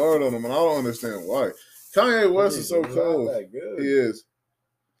so hard on him, and I don't understand why. Kanye West is so He's cold. not that good. He is.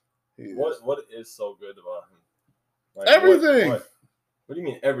 What is so good about him? Like, Everything. What do you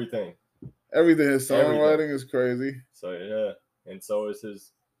mean everything? Everything. His songwriting Everything. is crazy. So yeah, and so is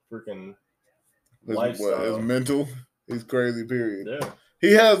his freaking His lifestyle. mental. He's crazy. Period. Yeah,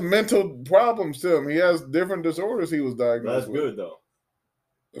 He has mental problems to him. He has different disorders. He was diagnosed with. that's good though.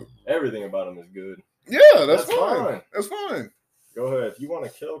 Everything about him is good. Yeah, that's fine. That's fine. Go ahead. If you want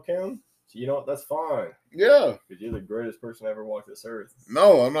to kill Kim, you know what? That's fine. Yeah. Because you're the greatest person to ever walk this earth.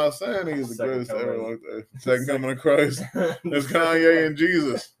 No, I'm not saying he's the Second greatest coming. ever walked there. Second coming of Christ. That's Kanye and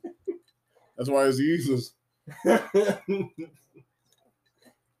Jesus. That's why it's Jesus.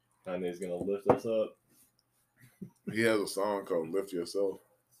 Kanye's gonna lift us up. He has a song called "Lift Yourself."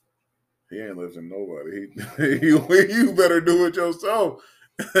 He ain't lifting nobody. You better do it yourself.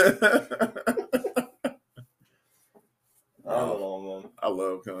 I don't know, man. I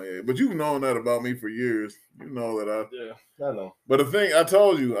love Kanye, but you've known that about me for years. You know that Yeah, I know. But the thing I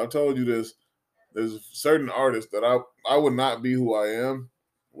told you this. There's certain artists that I would not be who I am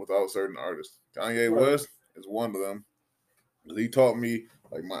without certain artists. Kanye Right. West is one of them. He taught me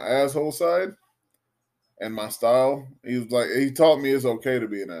like my asshole side and my style. He taught me it's okay to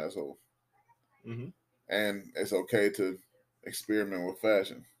be an asshole, and it's okay to experiment with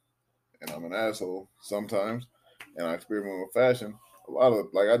fashion. And I'm an asshole sometimes, and I experiment with fashion. A lot of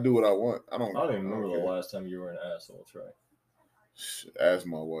I do what I want. I don't even remember the last time you were an asshole, Trey. Ask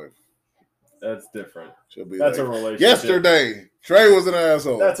my wife. That's different. She'll be That's like, a relationship. yesterday, Trey was an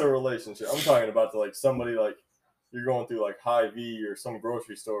asshole. That's a relationship. I'm talking about somebody you're going through Hy-Vee or some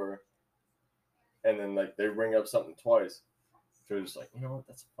grocery store, and then they bring up something twice. So you're just you know what?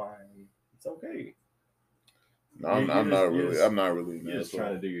 That's fine. It's okay. No, I'm not really. You're just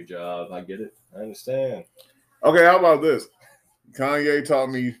trying to do your job. I get it. I understand. Okay, how about this? Kanye taught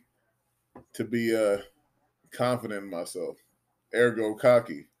me to be confident in myself. Ergo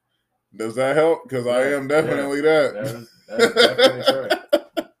cocky. Does that help? Because I am definitely that. That is definitely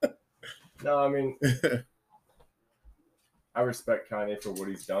right. No, I mean, I respect Kanye for what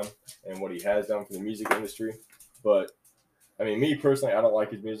he's done and what he has done for the music industry. But, I mean, me personally, I don't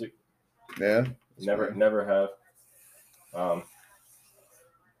like his music. Yeah. Never have. I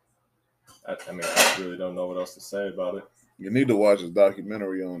really don't know what else to say about it. You need to watch his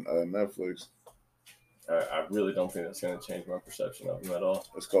documentary on Netflix. I really don't think that's going to change my perception of him at all.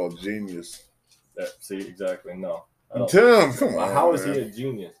 It's called Genius. See, exactly. No. Tim, come on. How is he a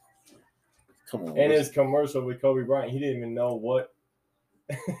genius? Come on. And his commercial with Kobe Bryant, he didn't even know what.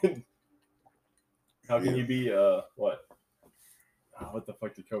 How can you be what? What the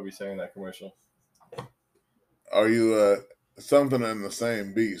fuck did Kobe say in that commercial? Are you something in the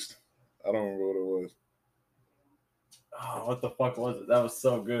same beast? I don't remember what it was. Oh, what the fuck was it? That was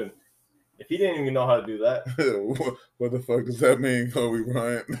so good. If he didn't even know how to do that, what the fuck does that mean, Kobe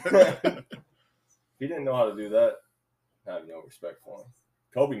Bryant? If he didn't know how to do that, I have no respect for him.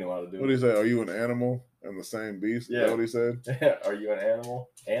 Kobe knew how to do it. What did he say? Are you an animal and the same beast? Yeah. Is that what he said? Are you an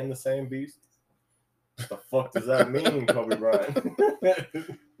animal and the same beast? What the fuck does that mean, Kobe Bryant?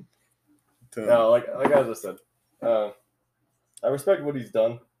 No, like I just said, I respect what he's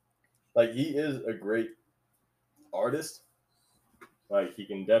done. He is a great artist. He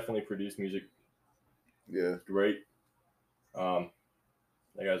can definitely produce music. Yeah. Great.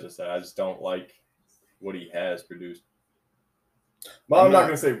 Like I just said, I just don't like what he has produced. Well, I'm not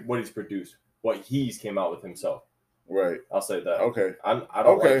going to say what he's produced. What he's came out with himself. Right. I'll say that. Okay. I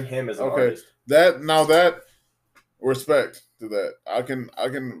don't like him as an artist. That respect to that. I can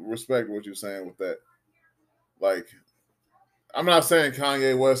respect what you're saying with that. I'm not saying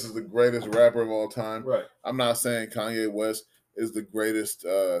Kanye West is the greatest rapper of all time. Right. I'm not saying Kanye West is the greatest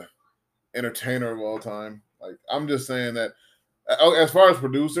entertainer of all time. I'm just saying that as far as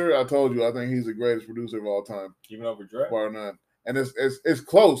producer, I told you I think he's the greatest producer of all time. Even over Dre? Bar none. And it's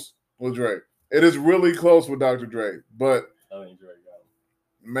close with Dre. It is really close with Dr. Dre. But I think Dre got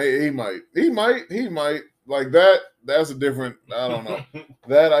him. He might. That's a different, I don't know.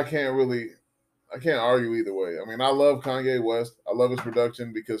 That I can't argue either way. I mean, I love Kanye West. I love his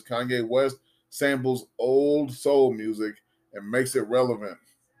production because Kanye West samples old soul music and makes it relevant.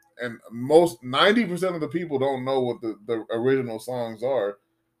 And 90% of the people don't know what the original songs are,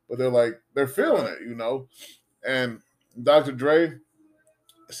 but they're feeling it, you know? And Dr. Dre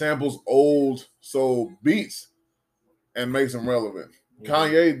samples old soul beats and makes them relevant. Mm-hmm.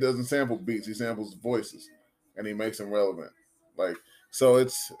 Kanye doesn't sample beats. He samples voices. and he makes them relevant. Like, so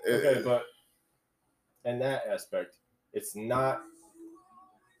it's Okay, but in that aspect, it's not.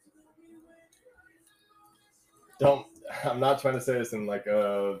 I'm not trying to say this in like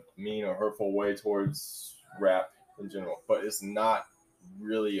a mean or hurtful way towards rap in general, but it's not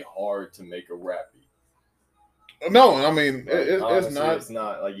really hard to make a rap beat. no, I mean Like, it's honestly, not. it's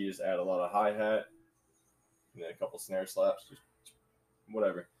not like you just add a lot of hi hat and then a couple snare slaps, just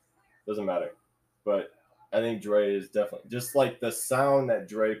whatever. Doesn't matter. But I think Dre is definitely just like the sound that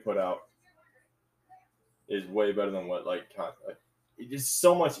Dre put out is way better than what like it's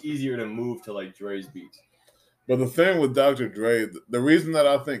so much easier to move to like Dre's beats. But the thing with Dr. Dre, the reason that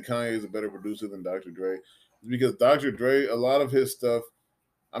I think Kanye is a better producer than Dr. Dre is because Dr. Dre, a lot of his stuff,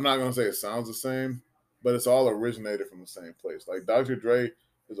 I'm not gonna say it sounds the same, but it's all originated from the same place. Like Dr. Dre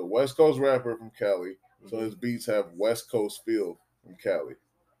is a West Coast rapper from Cali, so his beats have West Coast feel from Cali.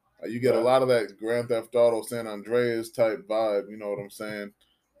 You get a lot of that Grand Theft Auto, San Andreas type vibe. You know what I'm saying?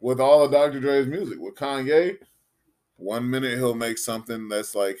 With all of Dr. Dre's music, with Kanye, 1 minute he'll make something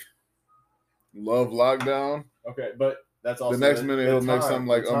that's like Love Lockdown. Okay, but that's also the next minute he'll make something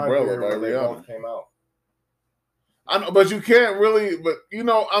like Umbrella by they Rihanna. both came out. I know, but you can't really. But you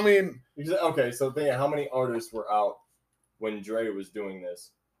know, I mean, okay. So think of how many artists were out when Dre was doing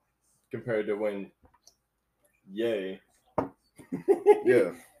this, compared to when Ye,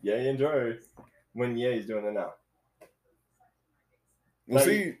 yeah, Ye and Dre, when Ye's doing it now. Well, like,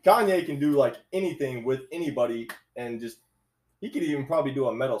 see, Kanye can do like anything with anybody, and just he could even probably do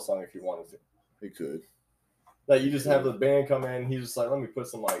a metal song if he wanted to. He could. Like you just have the band come in, he's just like, let me put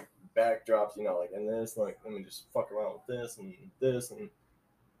some like backdrops, you know, like in this, like let me just fuck around with this and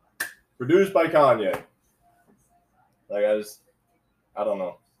produced by Kanye. Like I don't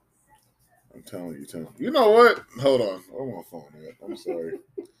know. I'm telling you, Tim. You know what? Hold on. I'm on phone, man. I'm sorry.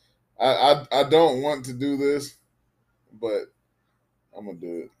 I don't want to do this, but I'm gonna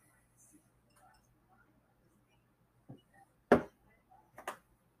do it.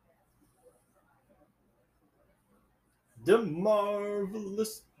 The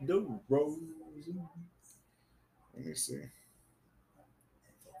marvelous DeRozan. Let me see.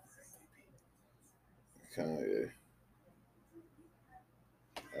 Kanye.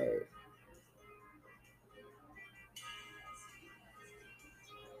 All right.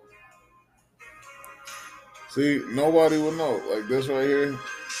 See, nobody will know. Like this right here.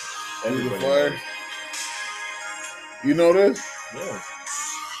 Through the fire. Knows. You know this? Yeah.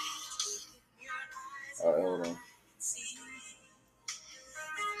 All right, hold on.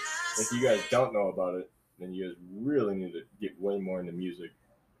 If you guys don't know about it, then you guys really need to get way more into music.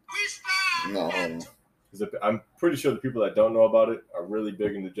 No, hold on. Because I'm pretty sure the people that don't know about it are really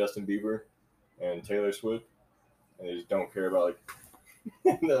big into Justin Bieber and Taylor Swift, and they just don't care about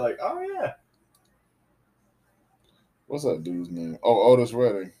like. They're like, oh yeah. What's that dude's name? Oh, Otis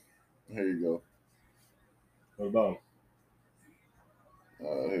Redding. Here you go. What about him?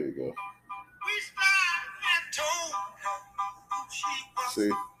 Here you go. See,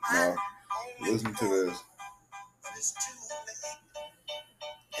 now listen to this.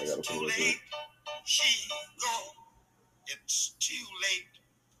 I gotta put it here. She's gone. It's too late.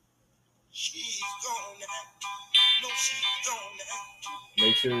 She's gone now. No, she's gone now.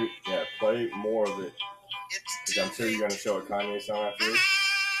 Make sure, yeah, play more of it. Because I'm sure you're gonna show a Kanye song after this,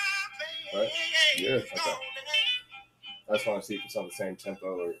 right? Yeah. Okay. I just want to see if it's on the same tempo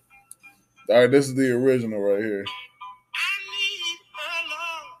or. All right, this is the original right here.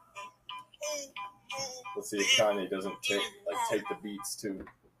 Let's see if Kanye doesn't take the beats too.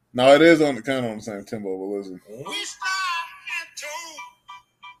 No, it is on the same tempo, but listen. Mm-hmm.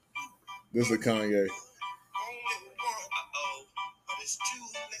 This is Kanye. It's too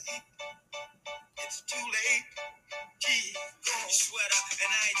late. It's too late. Sweater,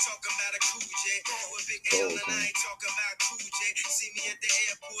 and I ain't talking about a cool J. With Big L, and I ain't talking about cool J. See me at the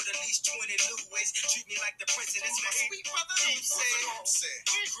airport, at least 20 Louis. Treat me like the president's my sweet brother.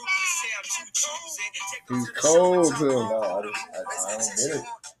 He's cold, too. No, I don't get it.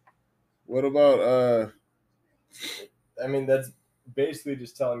 What about I mean, that's basically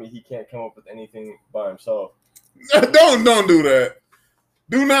just telling me he can't come up with anything by himself. Don't do that.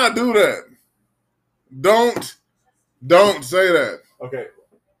 Do not do that. Don't say that. Okay,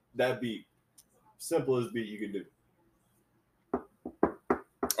 that beat, simplest beat you could do.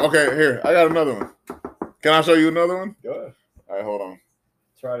 Okay, here I got another one. Can I show you another one? Go ahead. All right, hold on.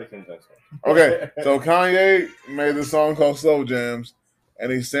 Try to convince me. Okay, so Kanye made this song called Slow Jams,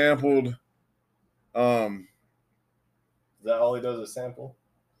 and he sampled. Is that all he does is sample?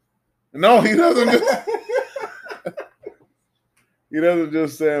 No, he doesn't. He doesn't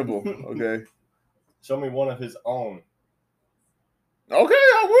just sample. Okay, Show me one of his own. Okay,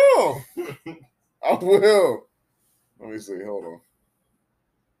 I will. I will. Let me see. Hold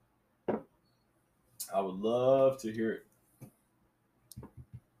on. I would love to hear it.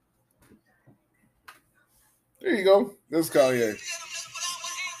 There you go. This is Kanye.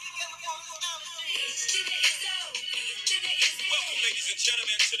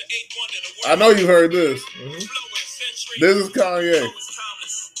 I know you heard this. Mm-hmm. This is Kanye.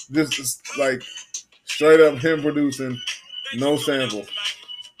 This is like straight up him producing, no sample. You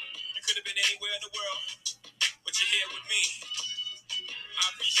could have been anywhere in the world, but you're here with me. I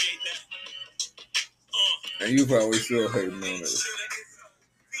appreciate that. And you probably still hating on it.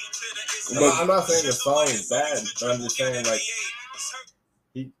 I'm not saying the song is bad, but I'm just saying,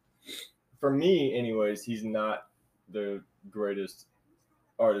 like, for me, anyways, he's not the greatest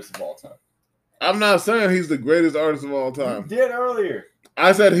artist of all time. I'm not saying he's the greatest artist of all time. You did earlier.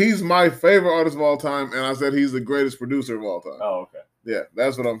 I said he's my favorite artist of all time, and I said he's the greatest producer of all time. Oh, okay. Yeah,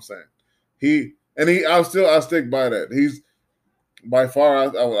 that's what I'm saying. I stick by that. He's by far. I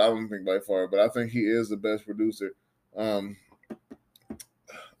don't think by far, but I think he is the best producer.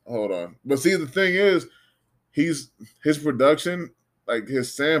 Hold on, but see, the thing is, his production, like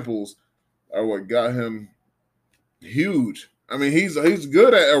his samples, are what got him huge. I mean, he's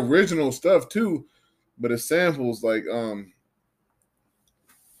good at original stuff too, but his samples, like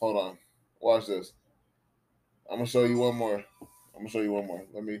hold on, watch this. I'm gonna show you one more.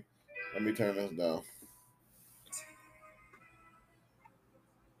 Let me turn this down.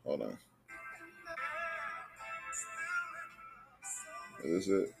 Hold on. Is this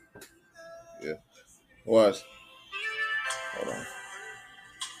it? Yeah. Watch. Hold on.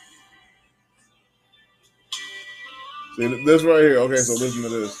 See this right here. Okay, so listen to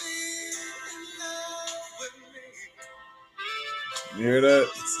this. You hear that?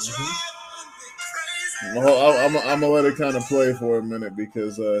 Mm-hmm. I'm gonna let it kind of play for a minute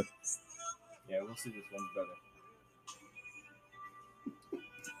because Yeah, we'll see which one's better.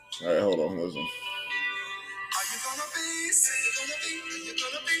 all right, hold on, listen.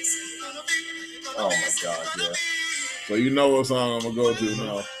 Oh my God, yeah. So you know what song I'm gonna go to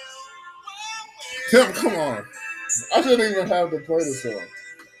now. Tim, come on. I shouldn't even have to play the song.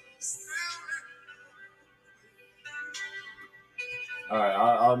 All right,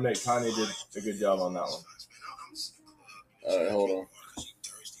 I'll admit Kanye did a good job on that one. All right, hold on.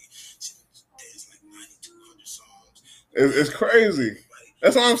 It's crazy.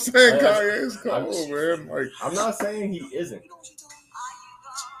 That's what I'm saying. Kanye is cold, man. Like, I'm not saying he isn't.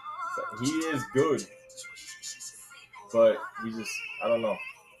 He is good, but he just, I don't know.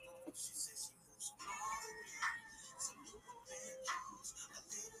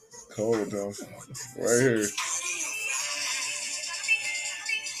 cold, though. Right here.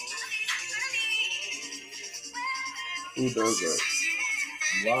 Who does that?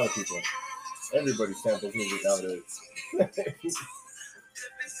 A lot of people. Everybody samples music nowadays.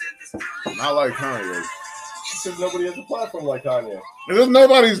 Not like Kanye. Because nobody has a platform like Kanye. Because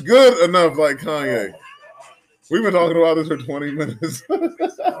nobody's good enough like Kanye. We've been talking about this for 20 minutes.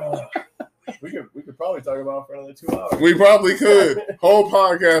 We could probably talk about it for another 2 hours. We probably could. Whole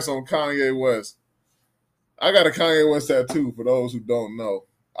podcast on Kanye West. I got a Kanye West tattoo for those who don't know.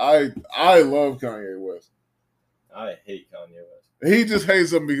 I love Kanye West. I hate Kanye West. He just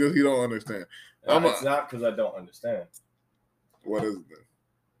hates him because he don't understand. It's not because I don't understand. What is it then?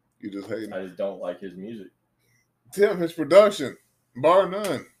 You just hate him? I just don't like his music. Tim, his production. Bar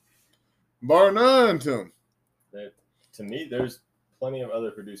none. Bar none, Tim. To me, there's plenty of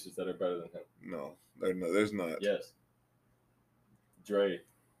other producers that are better than him. No, there's not. Yes. Dre,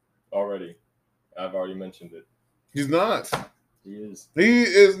 already. I've already mentioned it. He's not. He is. He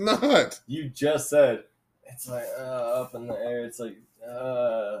is not. You just said it's like up in the air. It's like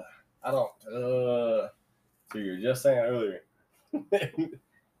I don't. So you were just saying earlier,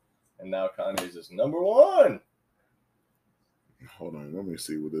 and now Kanye's just number one. Hold on, let me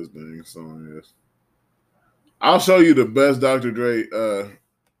see what this dang song is. I'll show you the best Dr. Dre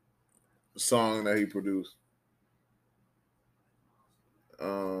song that he produced.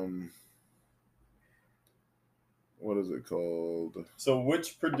 What is it called? So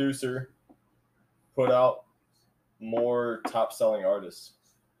which producer put out more top-selling artists?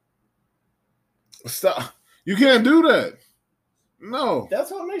 Stop. You can't do that. No.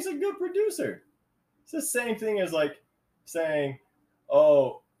 That's what makes a good producer. It's the same thing as like saying,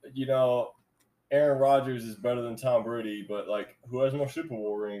 oh, you know, Aaron Rodgers is better than Tom Brady, but like, who has more Super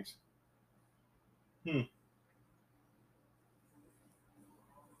Bowl rings? You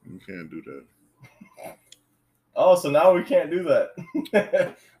can't do that. Oh, so now we can't do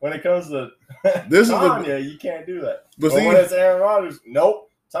that. When it comes to This is Kanye, you can't do that. But But see, when it's Aaron Rodgers, nope.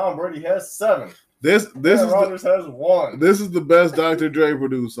 Tom Brady has 7. this Aaron is Rodgers has 1. this is the best Dr. Dre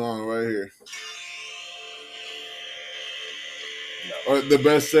produced song right here, No. or the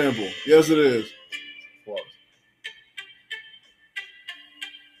best sample. Yes, it is. Close.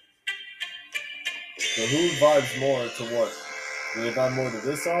 So who vibes more to what? Do they vibe more to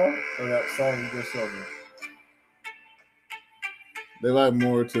this song or that song you just showed me? They like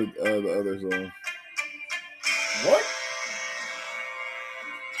more to the other song. What?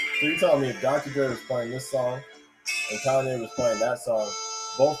 So you telling me if Dr. Dre was playing this song and Kanye was playing that song,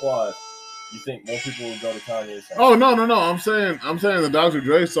 both live, you think more people would go to Kanye's song? Oh no. I'm saying the Dr.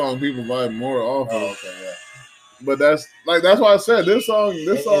 Dre song people vibe more off of. Oh, okay, yeah. But that's why I said this song.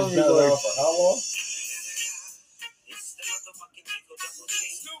 This song It's is been like, around for how long?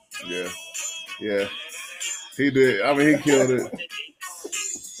 yeah. He did. I mean, he killed it.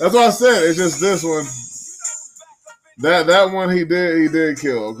 That's what I said. It's just this one. That one he did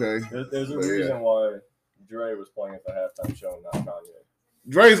kill. Okay. There's a But, yeah. reason why Dre was playing at the halftime show, not Kanye.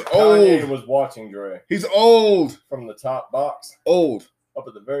 Dre's Kanye old. was watching Dre He's old. from the top box Old. up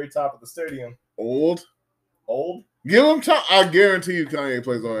at the very top of the stadium. Old. Old? Give him time. I guarantee you Kanye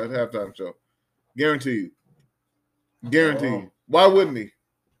plays on that halftime show. Guarantee you. Guarantee you. Why wouldn't he?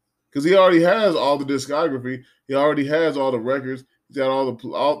 Because he already has all the discography. He already has all the records. He's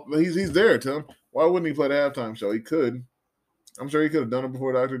got he's there, Tim. Why wouldn't he play the halftime show? He could. I'm sure he could have done it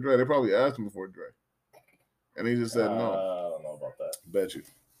before Dr. Dre. They probably asked him before Dre. And he just said no. I don't know about that. Bet you.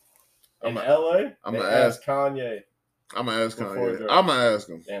 In LA, I'm they gonna asked Kanye. I'm going to ask Before Kanye. Dre. I'm going to ask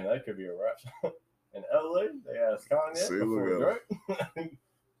him. Damn, that could be a rap. In LA, they asked Kanye See, before look Dre.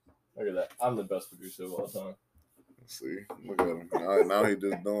 Look at that. I'm the best producer of all time. See, look at him. Now he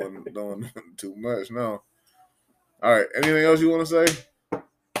just doing too much now. All right. Anything else you want to say?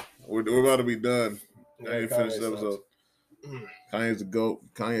 We're about to be done. I ain't finished the episode. Kanye's the GOAT.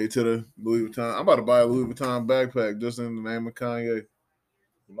 Kanye to the Louis Vuitton. I'm about to buy a Louis Vuitton backpack just in the name of Kanye.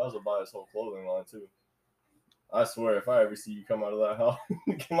 You might as well buy his whole clothing line too. I swear, if I ever see you come out of that house,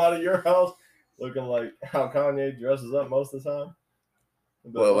 come out of your house looking like how Kanye dresses up most of the time.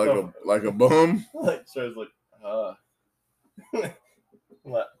 Well, like a bum? Like Trey's like,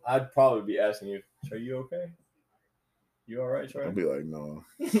 like, I'd probably be asking you, Trey, you okay? You all right, Trey? I'll be like, no.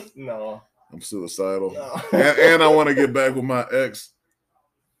 No. I'm suicidal. No. And I want to get back with my ex.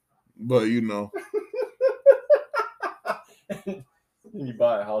 But you know. And you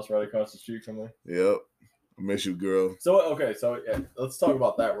buy a house right across the street from me. Yep. I miss you, girl. So, okay, yeah, let's talk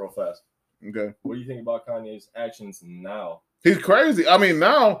about that real fast. Okay. What do you think about Kanye's actions now? He's crazy. I mean,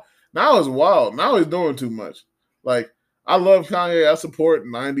 now it's wild. Now he's doing too much. Like, I love Kanye. I support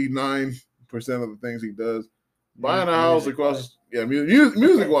 99% of the things he does. Buying a house across,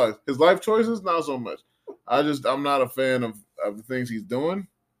 music-wise. His life choices, not so much. I'm not a fan of the things he's doing.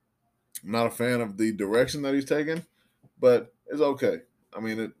 I'm not a fan of the direction that he's taking, but it's okay. I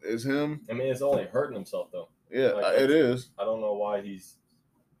mean, it's him. I mean, it's only hurting himself, though. Yeah, it is. I don't know why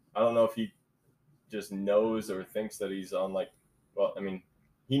I don't know if he just knows or thinks that he's on, like, well, I mean,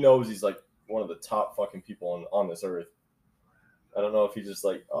 he knows he's, like, one of the top fucking people on this earth. I don't know if he's just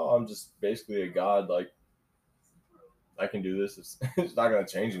like, oh, I'm just basically a god, like, I can do this. It's not going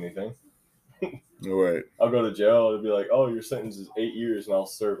to change anything. You're right. I'll go to jail. It'll be like, oh, your sentence is 8 years, and I'll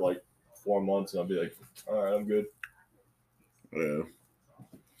serve like 4 months, and I'll be like, all right, I'm good. Yeah.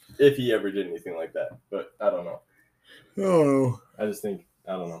 If he ever did anything like that. But I don't know. Oh. I just think,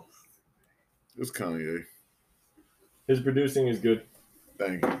 I don't know. It's Kanye. His producing is good.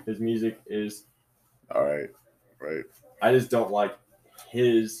 Thank you. His music is. All right. Right. I just don't like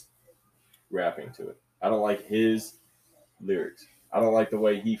his rapping to it. I don't like his lyrics. I don't like the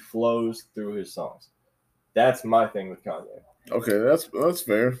way he flows through his songs. That's my thing with Kanye. Okay, that's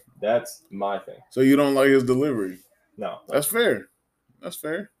fair. That's my thing. So you don't like his delivery? No. That's fair. That's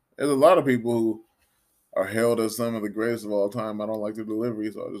fair. There's a lot of people who are hailed as some of the greatest of all time. I don't like their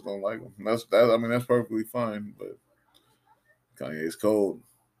delivery, so I just don't like them. That's perfectly fine. But Kanye's cold.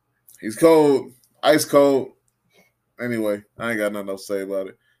 He's cold. Ice cold. Anyway, I ain't got nothing else to say about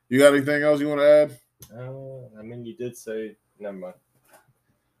it. You got anything else you want to add? I mean, you did say, never mind.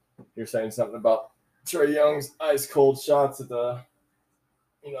 You're saying something about Trae Young's ice cold shots at the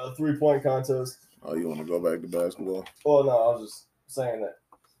 3-point contest. Oh, you want to go back to basketball? Well, no, I was just saying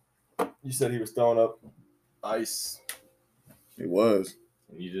that you said he was throwing up ice. He was.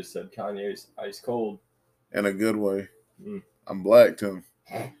 And you just said Kanye's ice cold. In a good way. Mm. I'm black, Tim.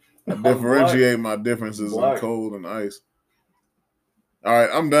 I differentiate my differences in Black. cold and ice. All right,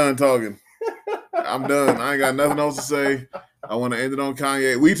 I'm done talking. I'm done. I ain't got nothing else to say. I want to end it on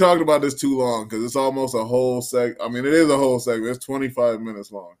Kanye. We talked about this too long because it's almost a whole I mean, it is a whole segment. It's 25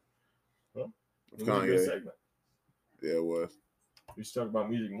 minutes long. Well, Of it was a good Kanye. segment. Yeah, it was. We should talk about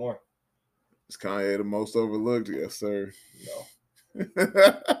music more. Is Kanye the most overlooked? Yes, sir. No.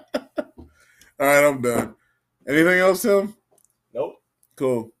 All right, I'm done. Anything else, Tim? Nope.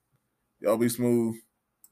 Cool. Y'all be smooth.